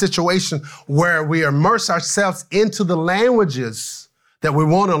ourselves in a situation where we immerse ourselves into the languages that we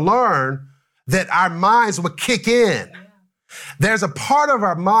want to learn, that our minds will kick in. There's a part of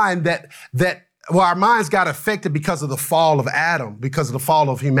our mind that our minds got affected because of the fall of Adam, because of the fall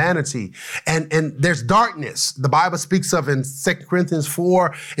of humanity. And there's darkness. The Bible speaks of in 2 Corinthians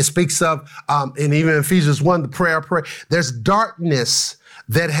 4, it speaks of, and even Ephesians 1, the prayer. There's darkness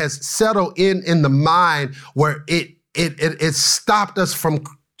that has settled in the mind where it stopped us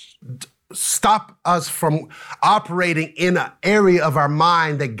from operating in an area of our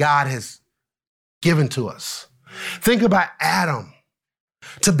mind that God has given to us. Think about Adam.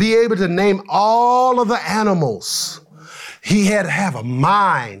 To be able to name all of the animals, he had to have a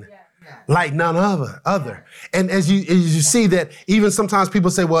mind like none other. And as you see that even sometimes people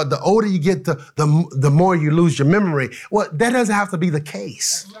say, well, the older you get, the more you lose your memory. Well, that doesn't have to be the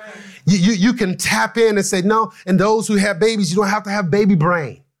case. You can tap in and say, no, and those who have babies, you don't have to have baby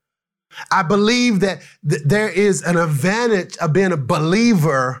brain. I believe that there is an advantage of being a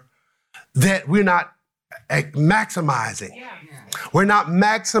believer that we're not maximizing. We're not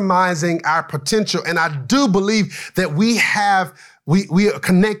maximizing our potential. And I do believe that we are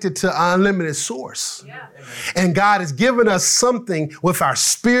connected to an unlimited source. And God has given us something with our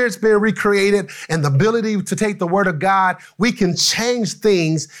spirits being recreated and the ability to take the word of God. We can change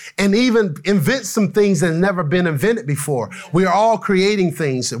things and even invent some things that have never been invented before. We are all creating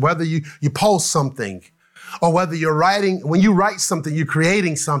things, whether you post something, or whether when you write something, you're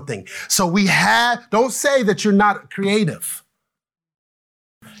creating something. So don't say that you're not creative.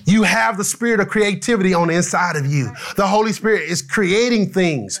 You have the spirit of creativity on the inside of you. The Holy Spirit is creating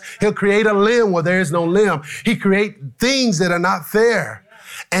things. He'll create a limb where there is no limb. He creates things that are not there.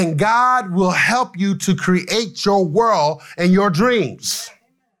 And God will help you to create your world and your dreams.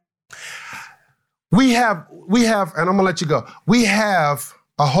 We have, and I'm gonna let you go. We have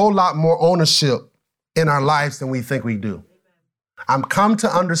a whole lot more ownership in our lives than we think we do. I'm come to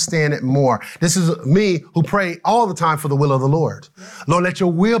understand it more. This is me who pray all the time for the will of the Lord. Lord, let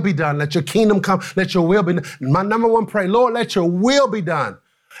your will be done. Let your kingdom come. Let your will be done. My number one prayer, Lord, let your will be done.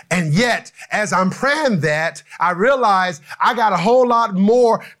 And yet, as I'm praying that, I realize I got a whole lot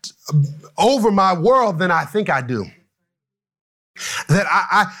more over my world than I think I do. That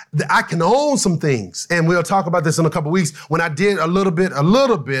I can own some things. And we'll talk about this in a couple of weeks. When I did a little bit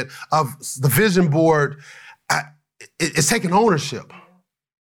of the vision board, it's taking ownership.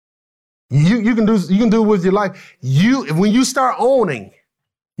 You can do it with your life. When you start owning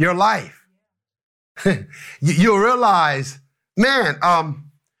your life, you'll realize, man,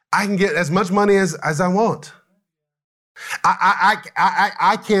 I can get as much money as I want.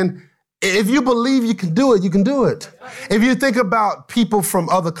 I can. If you believe you can do it, you can do it. If you think about people from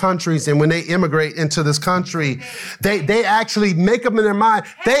other countries and when they immigrate into this country, they actually make up in their mind,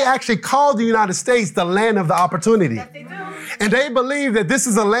 they actually call the United States the land of the opportunity. And they believe that this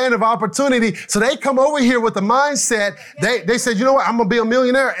is a land of opportunity. So they come over here with the mindset, they said, you know what, I'm going to be a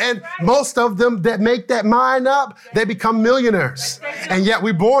millionaire. And most of them that make that mind up, they become millionaires. And yet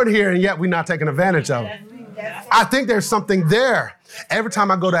we're born here and yet we're not taking advantage of it. I think there's something there. Every time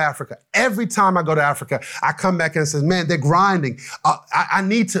I go to Africa, I come back and say, man, they're grinding. I'm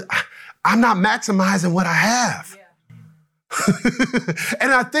not maximizing what I have.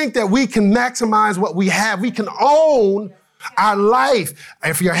 And I think that we can maximize what we have. We can own our life.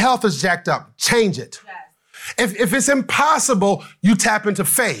 If your health is jacked up, change it. If it's impossible, you tap into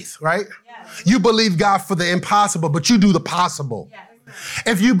faith, right? You believe God for the impossible, but you do the possible.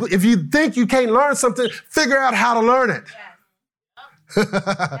 If you think you can't learn something, figure out how to learn it.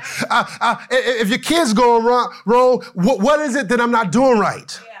 If your kid's going wrong, what is it that I'm not doing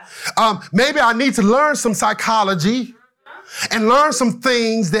right? Maybe I need to learn some psychology and learn some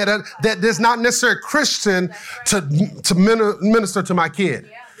things that's not necessarily Christian to minister to my kid.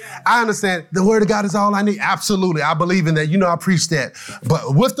 I understand the word of God is all I need. Absolutely. I believe in that. You know, I preach that.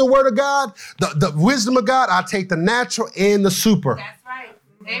 But with the word of God, the wisdom of God, I take the natural and the super. That's right.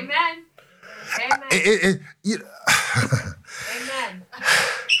 Amen. Amen. Amen.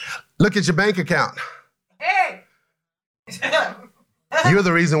 Look at your bank account. Hey. You're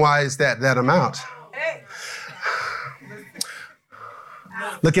the reason why it's that amount. Hey.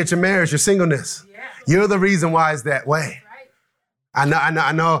 Look at your marriage, your singleness. You're the reason why it's that way. I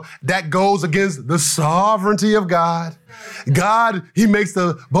know that goes against the sovereignty of God. God, he makes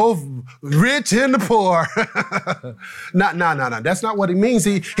the both rich and the poor. No. That's not what he means.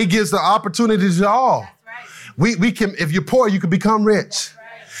 He gives the opportunities to all. We can, if you're poor, you can become rich.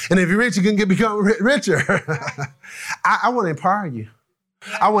 And if you're rich, you can become richer. I want to empower you.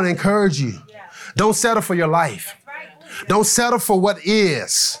 I want to encourage you. Don't settle for your life. Don't settle for what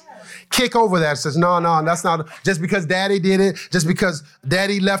is. Kick over that. Says, no, that's not, just because daddy did it, just because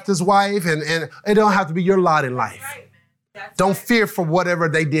daddy left his wife, and it don't have to be your lot in life. Don't fear for whatever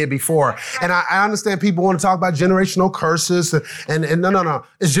they did before. And I understand people want to talk about generational curses, and no.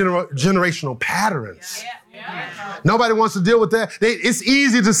 It's generational patterns. Nobody wants to deal with that. It's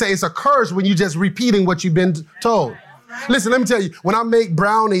easy to say it's a curse when you're just repeating what you've been told. Listen, let me tell you, when I make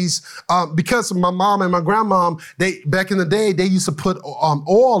brownies, because of my mom and my grandmom, back in the day, they used to put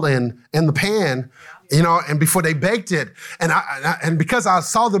oil in the pan, you know, and before they baked it. And because I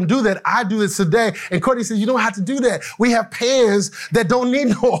saw them do that, I do this today. And Courtney says, you don't have to do that. We have pans that don't need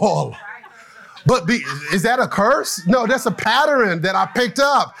no oil. But is that a curse? No, that's a pattern that I picked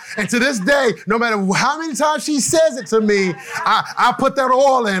up. And to this day, no matter how many times she says it to me, I put that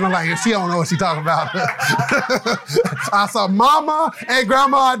oil in. I'm like, she don't know what she's talking about. I saw mama and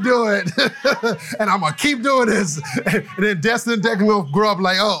grandma do it. And I'm going to keep doing this. And then Destin and Declan will grow up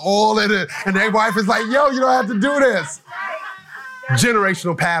like, oh, oil in it. And their wife is like, yo, you don't have to do this.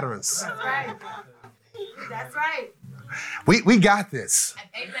 Generational patterns. That's right. That's right. We got this.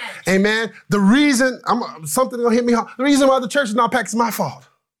 Amen. Amen. The reason, something gonna hit me hard. The reason why the church is not packed is my fault.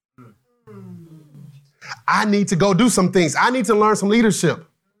 I need to go do some things. I need to learn some leadership.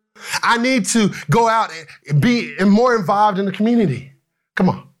 I need to go out and be more involved in the community. Come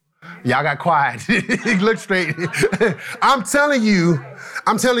on. Y'all got quiet. Look straight. I'm telling you,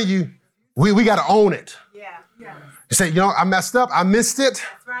 we got to own it. Yeah. You say, you know, I messed up. I missed it.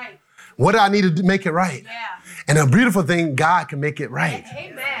 That's right. What do I need to do to make it right? Yeah. And a beautiful thing, God can make it right.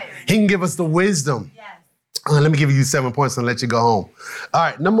 Amen. He can give us the wisdom. Yes. Let me give you 7 points and let you go home. All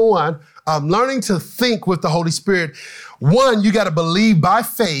right, number one, learning to think with the Holy Spirit. One, you got to believe by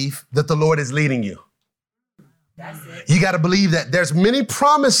faith that the Lord is leading you. That's it. You got to believe that there's many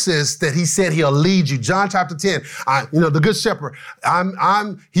promises that he said he'll lead you. John chapter 10, the good shepherd.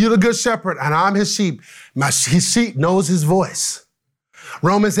 He's the good shepherd and I'm his sheep. His sheep knows his voice.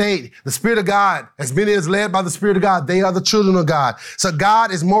 Romans 8, the Spirit of God, as many as led by the Spirit of God, they are the children of God. So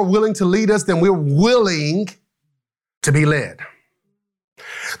God is more willing to lead us than we're willing to be led.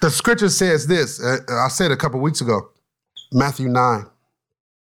 The scripture says this, I said a couple weeks ago, Matthew 9.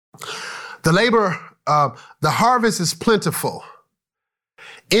 The harvest is plentiful.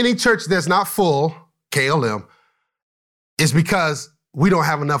 Any church that's not full, KLM, is because we don't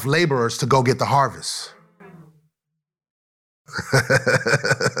have enough laborers to go get the harvest.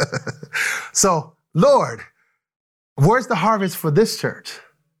 So, Lord, where's the harvest for this church?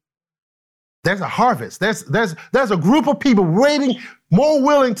 There's a harvest. There's a group of people waiting, more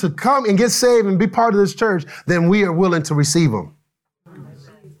willing to come and get saved and be part of this church than we are willing to receive them.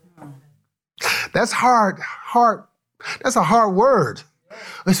 That's hard. That's a hard word.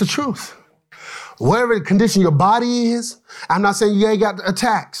 It's the truth. Whatever condition your body is, I'm not saying you ain't got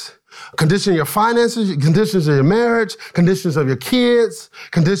attacks. Condition of your finances, conditions of your marriage, conditions of your kids,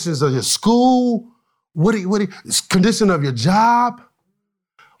 conditions of your school, condition of your job.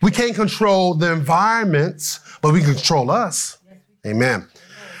 We can't control the environments, but we can control us. Amen.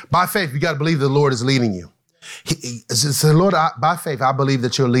 By faith, you got to believe the Lord is leading you. He said, Lord, by faith, I believe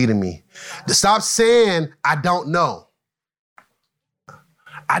that you're leading me. Stop saying, I don't know.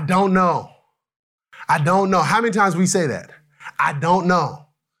 I don't know. I don't know. How many times we say that? I don't know.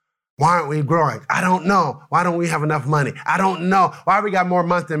 Why aren't we growing? I don't know. Why don't we have enough money? I don't know. Why we got more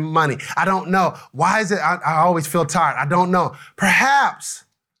month than money? I don't know. Why is it I always feel tired? I don't know. Perhaps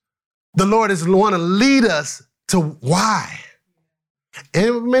the Lord is want to lead us to why. And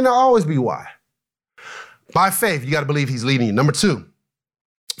it may not always be why. By faith, you got to believe he's leading you. Number 2,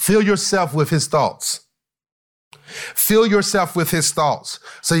 fill yourself with his thoughts. Fill yourself with his thoughts.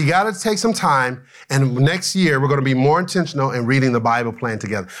 So you got to take some time, and next year we're going to be more intentional in reading the Bible plan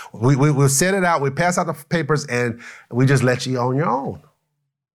together. We'll set it out, we pass out the papers, and we just let you on your own.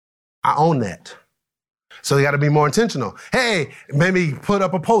 I own that. So you got to be more intentional. Hey, maybe put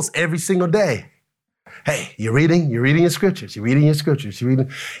up a post every single day. Hey, you're reading your scriptures. You're reading your scriptures. You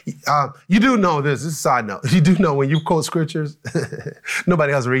do know this. This is a side note. You do know when you quote scriptures,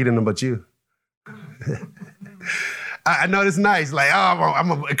 nobody else reading them but you. I know it's nice. Like, I'm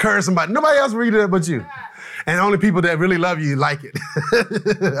going to encourage somebody. Nobody else reading it but you. And only people that really love you like it.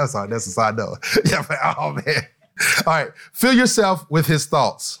 That's a side note. Yeah, but, oh, man. All right. Fill yourself with his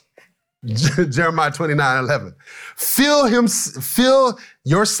thoughts. Jeremiah 29:11. Fill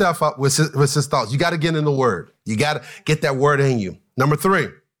yourself up with his thoughts. You got to get in the word. You got to get that word in you. Number 3,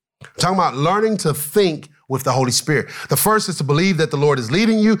 I'm talking about learning to think with the Holy Spirit. The first is to believe that the Lord is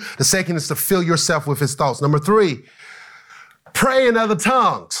leading you. The second is to fill yourself with his thoughts. Number 3, pray in other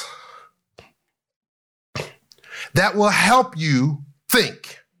tongues. That will help you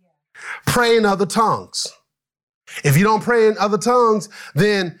think. Pray in other tongues. If you don't pray in other tongues,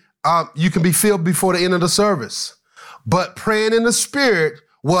 then you can be filled before the end of the service. But praying in the Spirit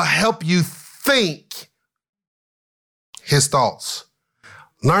will help you think his thoughts.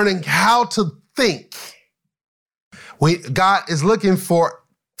 Learning how to think. God is looking for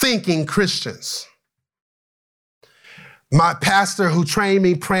thinking Christians. My pastor who trained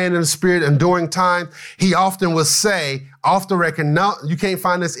me praying in the Spirit and during time, he often would say, off the record, no, you can't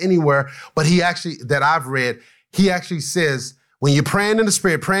find this anywhere, but that I've read, he actually says, when you're praying in the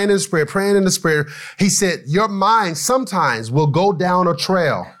Spirit, he said, your mind sometimes will go down a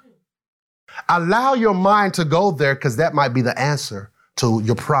trail. Allow your mind to go there because that might be the answer to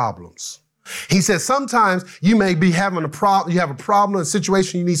your problems. He said, sometimes you may be having a problem, you have a problem, a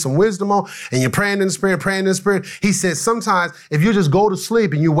situation you need some wisdom on, and you're praying in the Spirit. He said, sometimes if you just go to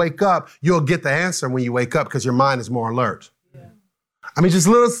sleep and you wake up, you'll get the answer when you wake up because your mind is more alert. Yeah. I mean, just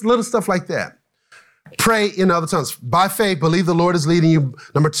little stuff like that. Pray in other tongues. By faith, believe the Lord is leading you.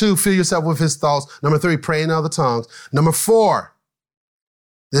 Number 2, fill yourself with his thoughts. Number 3, pray in other tongues. Number 4,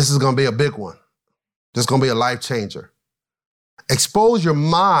 this is going to be a big one. This is going to be a life changer. Expose your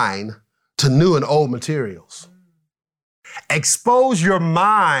mind to new and old materials. Expose your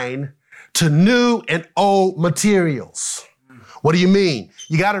mind to new and old materials. What do you mean?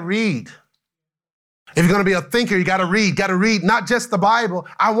 You got to read. If you're going to be a thinker, you got to read not just the Bible.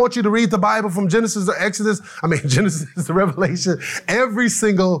 I want you to read the Bible from Genesis to Revelation every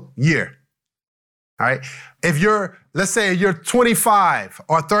single year. All right. Let's say you're 25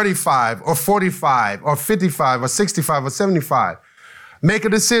 or 35 or 45 or 55 or 65 or 75. Make a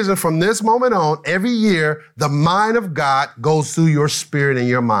decision from this moment on. Every year, the mind of God goes through your spirit and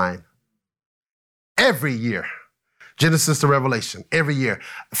your mind. Every year. Genesis to Revelation, every year.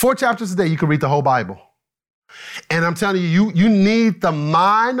 4 chapters a day, you can read the whole Bible. And I'm telling you, you need the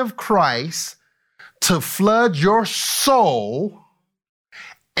mind of Christ to flood your soul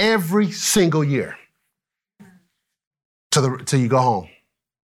every single year till you go home.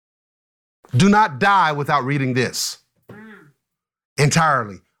 Do not die without reading this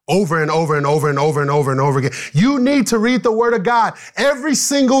entirely, over and over and over and over and over and over again. You need to read the Word of God every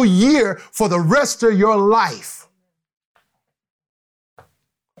single year for the rest of your life.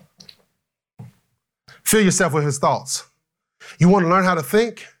 Fill yourself with his thoughts. You want to learn how to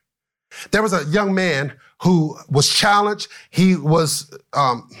think? There was a young man who was challenged. He was,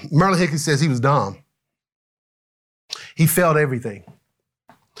 Merlin Hickey says he was dumb. He failed everything.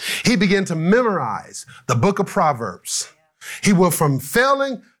 He began to memorize the book of Proverbs. He went from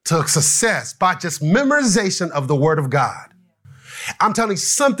failing to success by just memorization of the word of God. I'm telling you,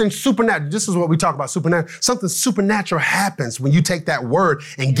 something supernatural, this is what we talk about, supernatural. Something supernatural happens when you take that word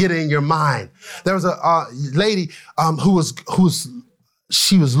and get it in your mind. There was a lady who was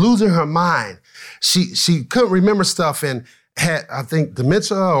losing her mind. She couldn't remember stuff and had, I think,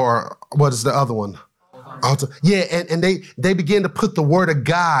 dementia, or what is the other one? Yeah, and they began to put the word of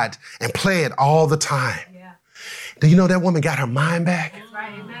God and play it all the time. Yeah. Do you know that woman got her mind back? That's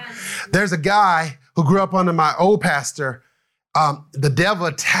right, amen. There's a guy who grew up under my old pastor. The devil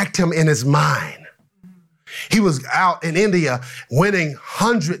attacked him in his mind. He was out in India winning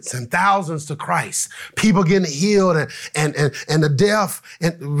hundreds and thousands to Christ. People getting healed and the deaf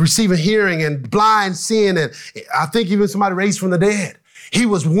and receiving hearing and blind seeing, and I think even somebody raised from the dead. He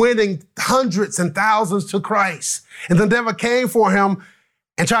was winning hundreds and thousands to Christ. And the devil came for him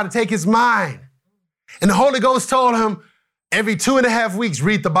and tried to take his mind. And the Holy Ghost told him, every 2.5 weeks,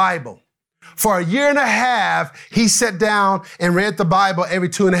 read the Bible. For a year and a half, he sat down and read the Bible every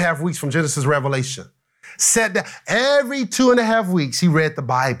 2.5 weeks from Genesis to Revelation. Sat down every 2.5 weeks, he read the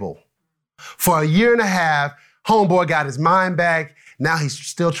Bible. For a year and a half, homeboy got his mind back. Now he's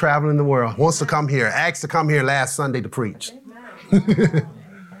still traveling the world. Wants to come here. Asked to come here last Sunday to preach. Do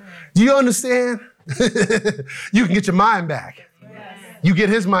you understand? You can get your mind back. You get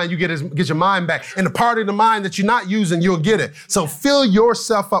his mind, you get your mind back. And the part of the mind that you're not using, you'll get it. So fill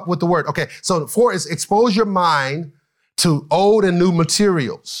yourself up with the word. Okay, so 4 is expose your mind to old and new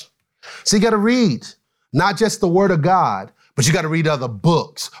materials. So you got to read, not just the word of God, but you got to read other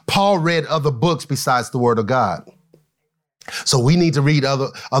books. Paul read other books besides the word of God. So we need to read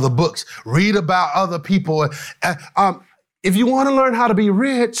other books. Read about other people. If you want to learn how to be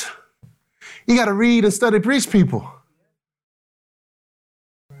rich, you got to read and study rich people.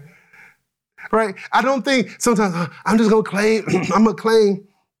 Right? I don't think sometimes I'm just going to claim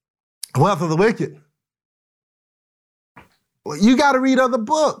wealth of the wicked. Well, you got to read other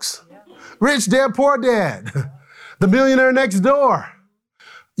books. Rich Dad, Poor Dad, The Millionaire Next Door.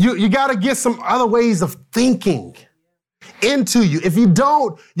 You got to get some other ways of thinking into you. If you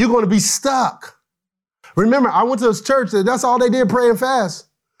don't, you're going to be stuck. Remember, I went to this church that that's all they did, pray and fast.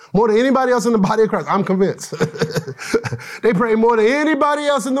 More than anybody else in the body of Christ. I'm convinced. They pray more than anybody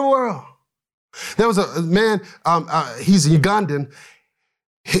else in the world. There was a man, he's Ugandan.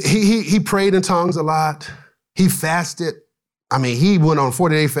 He prayed in tongues a lot. He fasted. I mean, he went on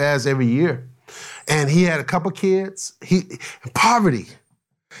 40-day fast every year. And he had a couple kids. Poverty.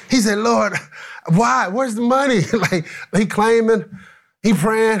 He said, Lord, why? Where's the money? Like, he claiming, he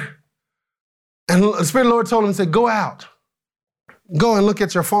praying. And the Spirit of the Lord told him, said, go out. Go and look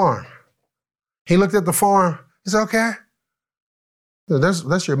at your farm. He looked at the farm. He said, okay.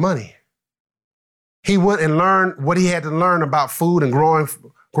 That's your money. He went and learned what he had to learn about food and growing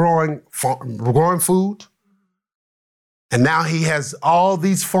food. And now he has all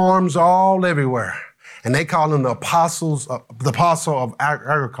these farms all everywhere. And they call him the apostle of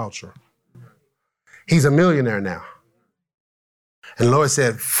agriculture. He's a millionaire now. And the Lord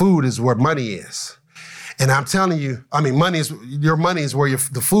said, food is where money is. And I'm telling you, I mean, your money is where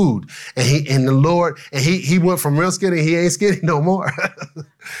the food. And he went from real skinny, he ain't skinny no more.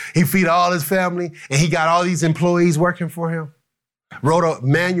 He feed all his family, and he got all these employees working for him. Wrote a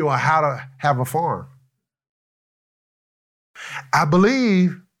manual on how to have a farm. I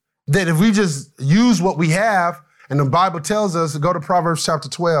believe that if we just use what we have, and the Bible tells us to go to Proverbs chapter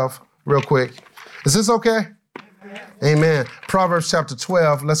 12 real quick. Is this okay? Amen. Proverbs chapter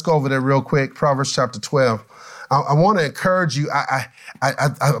 12. Let's go over there real quick. Proverbs chapter 12. I want to encourage you. I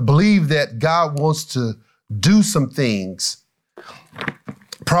believe that God wants to do some things.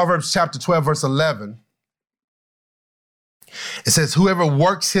 Proverbs chapter 12, verse 11. It says, whoever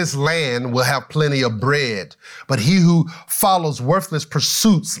works his land will have plenty of bread, but he who follows worthless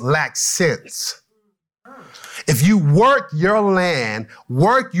pursuits lacks sense. If you work your land,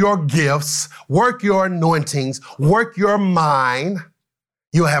 work your gifts, work your anointings, work your mind,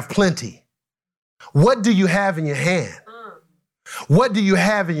 you'll have plenty. What do you have in your hand? What do you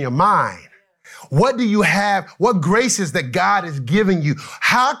have in your mind? What do you have? What graces that God is giving you?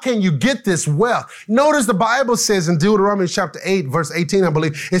 How can you get this wealth? Notice the Bible says in Deuteronomy chapter 8, verse 18, I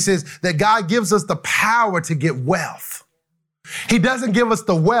believe, it says that God gives us the power to get wealth. He doesn't give us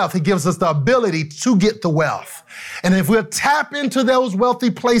the wealth. He gives us the ability to get the wealth. And if we'll tap into those wealthy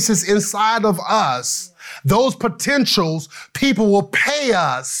places inside of us, those potentials, people will pay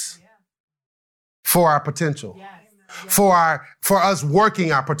us for our potential. For us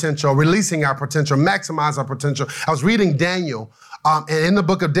working our potential, releasing our potential, maximize our potential. I was reading Daniel, and in the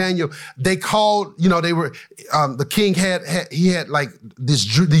book of Daniel, they called, the king had like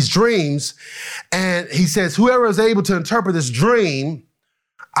these dreams, and he says, whoever is able to interpret this dream,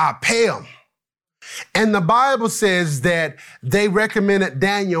 I'll pay him. And the Bible says that they recommended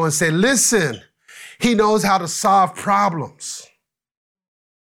Daniel and said, listen, he knows how to solve problems.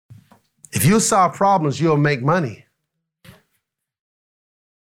 If you solve problems, you'll make money.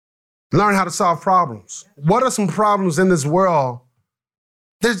 Learn how to solve problems. What are some problems in this world?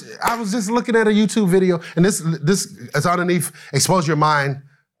 I was just looking at a YouTube video, and this is underneath expose your mind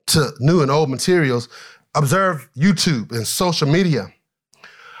to new and old materials. Observe YouTube and social media.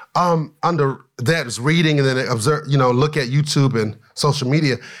 Under that is reading, and then observe, look at YouTube and social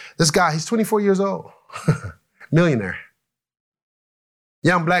media. This guy, he's 24 years old, millionaire,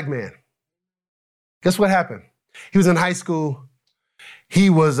 young black man. Guess what happened? He was in high school. He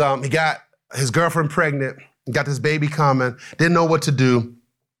got his girlfriend pregnant, got this baby coming, didn't know what to do.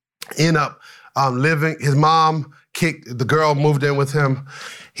 Ended up living, his mom the girl moved in with him.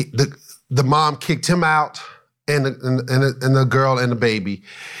 The mom kicked him out and the girl and the baby.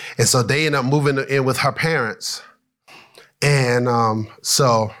 And so they ended up moving in with her parents. And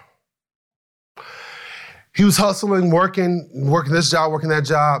so he was hustling, working this job, working that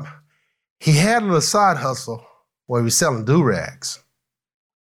job. He had a little side hustle where he was selling do-rags.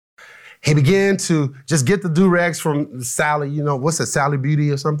 He began to just get the do-rags from Sally, what's that, Sally Beauty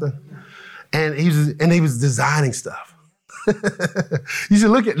or something? And he was designing stuff. You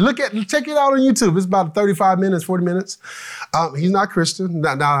should check it out on YouTube. It's about 35 minutes, 40 minutes. He's not Christian,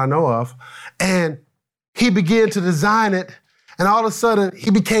 not I know of. And he began to design it, and all of a sudden,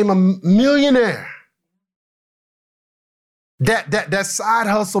 he became a millionaire. That side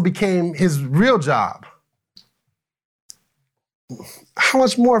hustle became his real job. How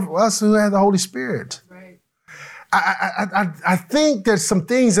much more for us who have the Holy Spirit? Right. I think there's some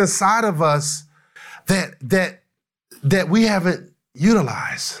things inside of us that we haven't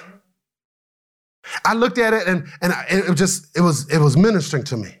utilized. I looked at it and it was ministering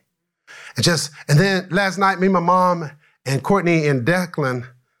to me. And then last night, me, my mom, and Courtney and Declan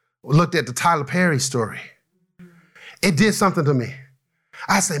looked at the Tyler Perry story. It did something to me.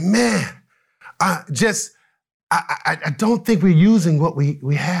 I said, man, I don't think we're using what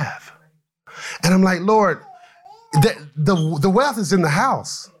we have. And I'm like, Lord, the wealth is in the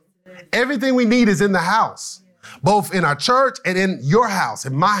house. Everything we need is in the house, both in our church and in your house,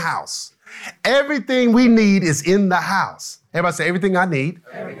 in my house. Everything we need is in the house. Everybody say, everything I need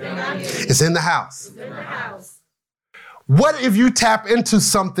is in the house. It's in the house. What if you tap into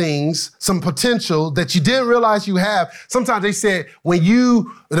some things, some potential that you didn't realize you have? Sometimes they said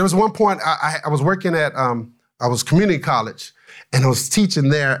there was one point I was working at, I was community college, and I was teaching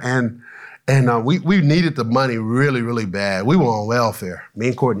there, and we needed the money really, really bad. We were on welfare, me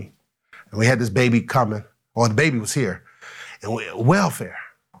and Courtney, and we had this baby coming, or the baby was here, and welfare.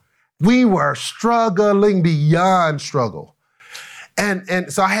 We were struggling beyond struggle.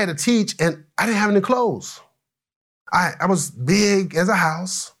 And so I had to teach, and I didn't have any clothes. I was big as a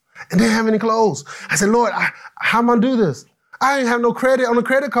house and didn't have any clothes. I said, Lord, how am I gonna do this? I didn't have no credit on the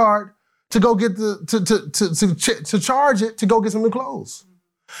credit card to go get to charge it to go get some new clothes.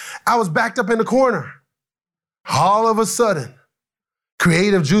 I was backed up in the corner. All of a sudden,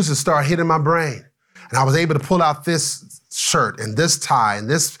 creative juices started hitting my brain. And I was able to pull out this shirt and this tie and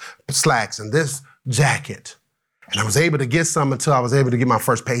this slacks and this jacket. And I was able to get some until I was able to get my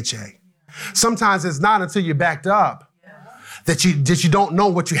first paycheck. Sometimes it's not until you're backed up that you don't know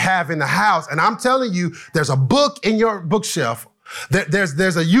what you have in the house. And I'm telling you, there's a book in your bookshelf. There's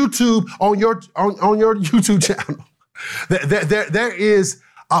a YouTube on your YouTube channel. There is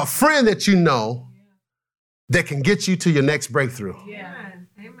a friend that you know that can get you to your next breakthrough. Yeah.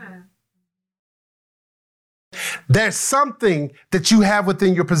 Amen. There's something that you have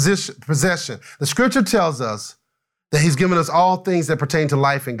within your possession. The scripture tells us that he's given us all things that pertain to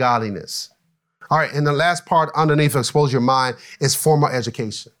life and godliness. All right, and the last part underneath expose your mind is formal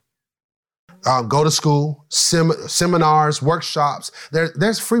education. Go to school, seminars, workshops.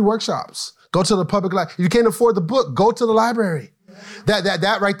 There's free workshops. Go to the public library. If you can't afford the book, go to the library.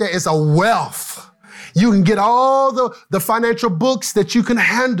 That right there is a wealth. You can get all the financial books that you can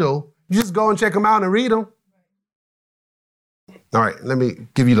handle. You just go and check them out and read them. All right, let me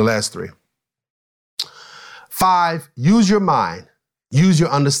give you the last three. 5, use your mind. Use your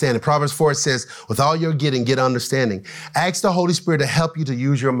understanding. Proverbs 4 says, with all you're getting, get understanding. Ask the Holy Spirit to help you to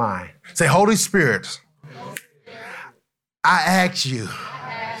use your mind. Say, Holy Spirit, I ask you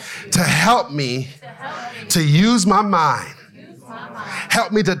to help me to use my mind.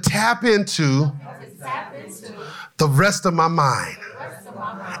 Help me to tap into the rest of my mind.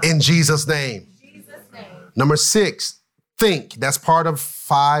 In Jesus' name. Number 6, think. That's part of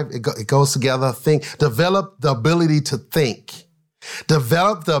 5. It goes together. Think. Develop the ability to think.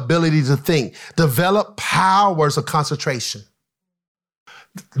 Develop the ability to think. Develop powers of concentration.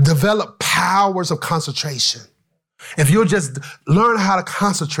 Develop powers of concentration. If you'll just learn how to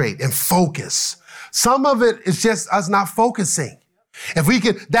concentrate and focus. Some of it is just us not focusing. If we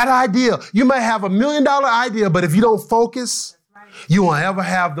can, that idea, you may have $1 million idea, but if you don't focus, you won't ever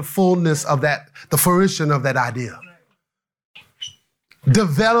have the fullness of that, the fruition of that idea.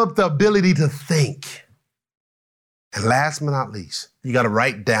 Develop the ability to think. And last but not least, you got to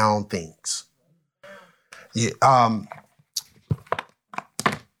write down things.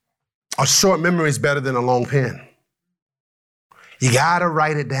 A short memory is better than a long pen. You got to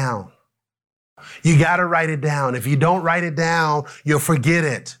write it down. You got to write it down. If you don't write it down, you'll forget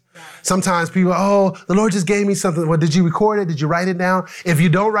it. Sometimes people, oh, the Lord just gave me something. Well, did you record it? Did you write it down? If you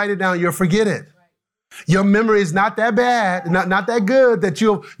don't write it down, you'll forget it. Your memory is not that bad, not that good that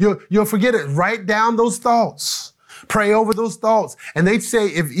you'll forget it. Write down those thoughts. Pray over those thoughts. And they say,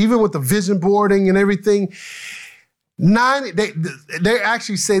 if even with the vision boarding and everything, they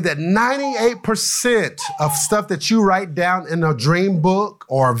actually say that 98% of stuff that you write down in a dream book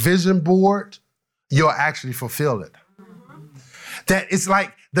or a vision board, you'll actually fulfill it. That it's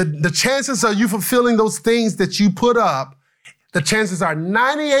like the chances of you fulfilling those things that you put up, the chances are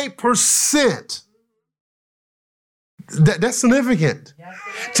 98%. That's significant.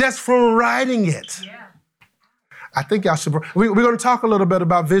 Just from writing it. I think y'all should. We're going to talk a little bit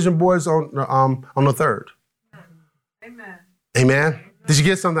about vision boards on the 3rd. Amen. Amen. Did you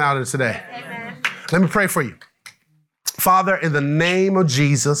get something out of it today? Amen. Let me pray for you. Father, in the name of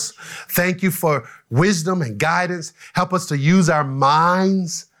Jesus, thank you for wisdom and guidance. Help us to use our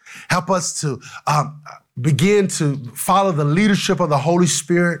minds. Help us to begin to follow the leadership of the Holy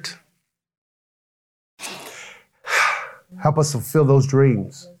Spirit. Help us to fulfill those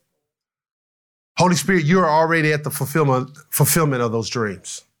dreams. Holy Spirit, you are already at the fulfillment of those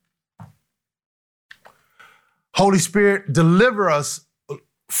dreams. Holy Spirit, deliver us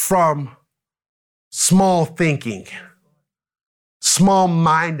from small thinking,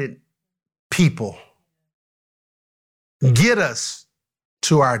 small-minded people. Get us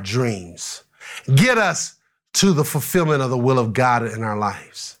to our dreams. Get us to the fulfillment of the will of God in our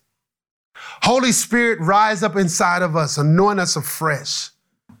lives. Holy Spirit, rise up inside of us, anoint us afresh.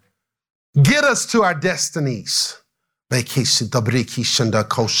 Get us to our destinies. There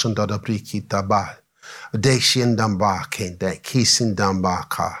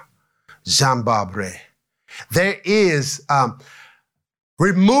is,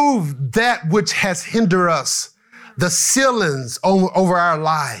 remove that which has hindered us, the ceilings over our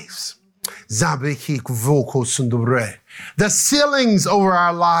lives. The ceilings over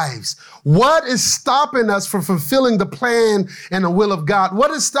our lives. What is stopping us from fulfilling the plan and the will of God?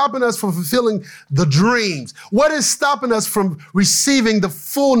 What is stopping us from fulfilling the dreams? What is stopping us from receiving the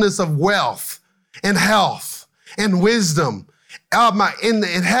fullness of wealth and health and wisdom? In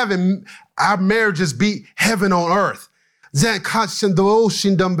having our marriages be heaven on earth.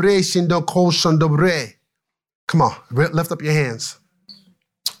 Come on, lift up your hands.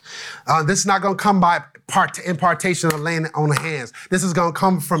 This is not going to come by impartation of laying on the hands. This is going to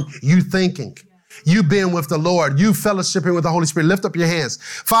come from you thinking, you being with the Lord, you fellowshipping with the Holy Spirit. Lift up your hands.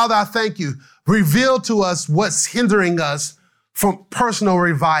 Father, I thank you. Reveal to us what's hindering us from personal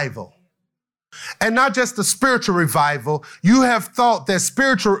revival. And not just the spiritual revival. You have thought that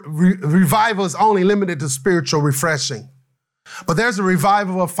spiritual revival is only limited to spiritual refreshing. But there's a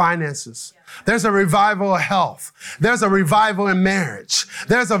revival of finances. There's a revival of health. There's a revival in marriage.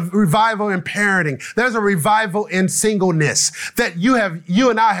 There's a revival in parenting. There's a revival in singleness that you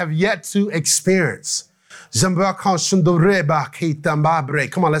and I have yet to experience. Come on,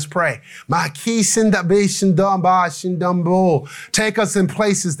 let's pray. Take us in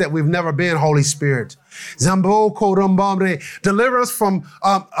places that we've never been, Holy Spirit. Deliver us from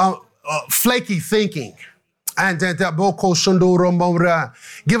flaky thinking. And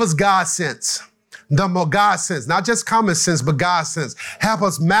give us God sense. God sense, not just common sense, but God sense. Help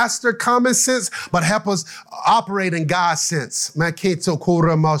us master common sense, but help us operate in God sense. Do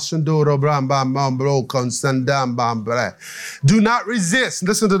not resist.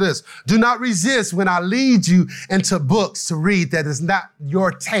 Listen to this. Do not resist when I lead you into books to read that is not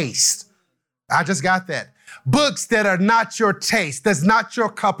your taste. I just got that. Books that are not your taste, that's not your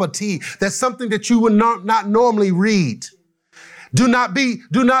cup of tea, that's something that you would not normally read. Do not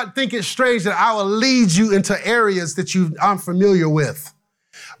think it strange that I will lead you into areas that you aren't familiar with.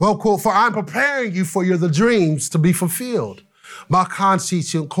 Well, quote, for I'm preparing you for the dreams to be fulfilled.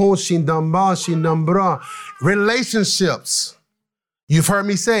 Relationships. You've heard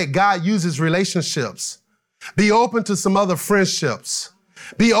me say it. God uses relationships. Be open to some other friendships.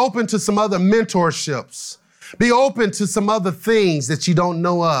 Be open to some other mentorships. Be open to some other things that you don't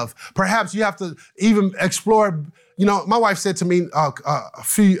know of. Perhaps you have to even explore. You know, my wife said to me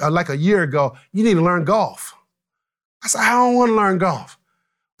like a year ago, you need to learn golf. I said, I don't want to learn golf.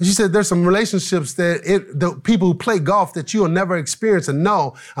 She said, there's some relationships that the people who play golf that you will never experience and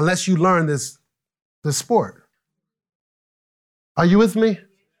know unless you learn this sport. Are you with me?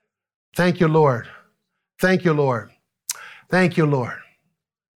 Thank you, Lord. Thank you, Lord. Thank you, Lord.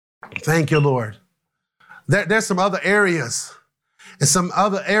 Thank you, Lord. There's some other areas. And some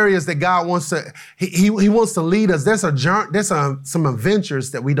other areas that God wants to, he wants to lead us. There's some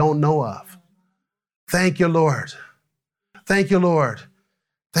adventures that we don't know of. Thank you, Lord. Thank you, Lord.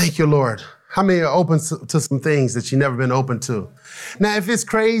 Thank you, Lord. How many are open to some things that you've never been open to? Now, if it's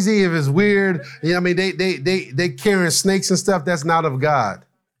crazy, if it's weird, you know, I mean, they carrying snakes and stuff, that's not of God.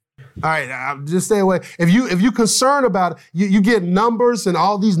 All right, just stay away. If you concerned about it, you get numbers and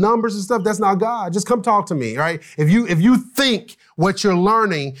all these numbers and stuff, that's not God. Just come talk to me, right? If you think what you're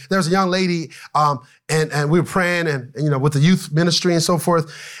learning, there's a young lady, and we were praying and you know, with the youth ministry and so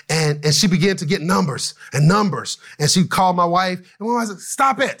forth, and she began to get numbers, and she called my wife, and my wife said,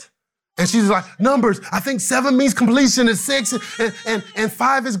 stop it. And she's like, numbers, I think 7 means completion, and 6, and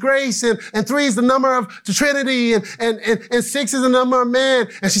 5 is grace, and 3 is the number of the Trinity, and 6 is the number of man.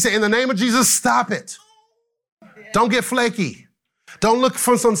 And she said, in the name of Jesus, stop it. Don't get flaky. Don't look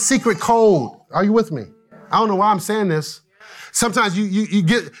for some secret code. Are you with me? I don't know why I'm saying this. Sometimes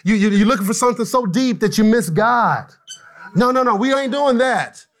you're looking for something so deep that you miss God. No, we ain't doing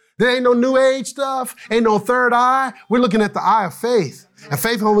that. There ain't no new age stuff, ain't no third eye. We're looking at the eye of faith. And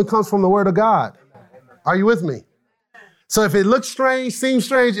faith only comes from the word of God. Are you with me? So if it looks strange, seems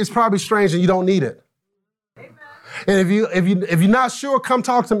strange, it's probably strange and you don't need it. Amen. And if you're not sure, come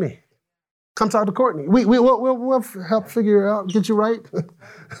talk to me. Come talk to Courtney. We'll help figure it out, get you right.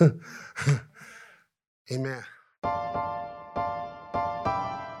 Amen.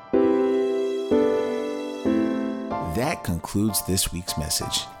 That concludes this week's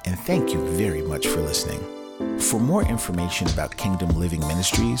message, and thank you very much for listening. For more information about Kingdom Living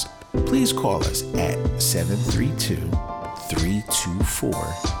Ministries, please call us at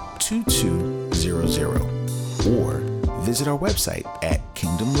 732-324-2200 or visit our website at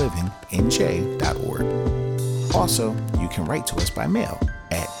kingdomlivingnj.org. Also, you can write to us by mail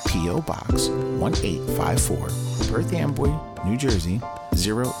at P.O. Box 1854, Perth Amboy, New Jersey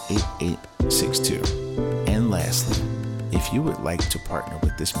 08862. And lastly, if you would like to partner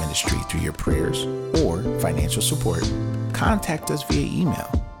with this ministry through your prayers or financial support, contact us via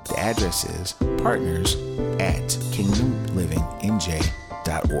email. The address is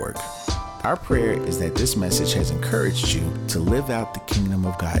partners@kingdomlivingnj.org. Our prayer is that this message has encouraged you to live out the kingdom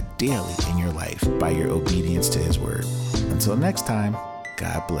of God daily in your life by your obedience to His word. Until next time,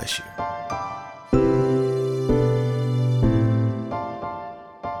 God bless you.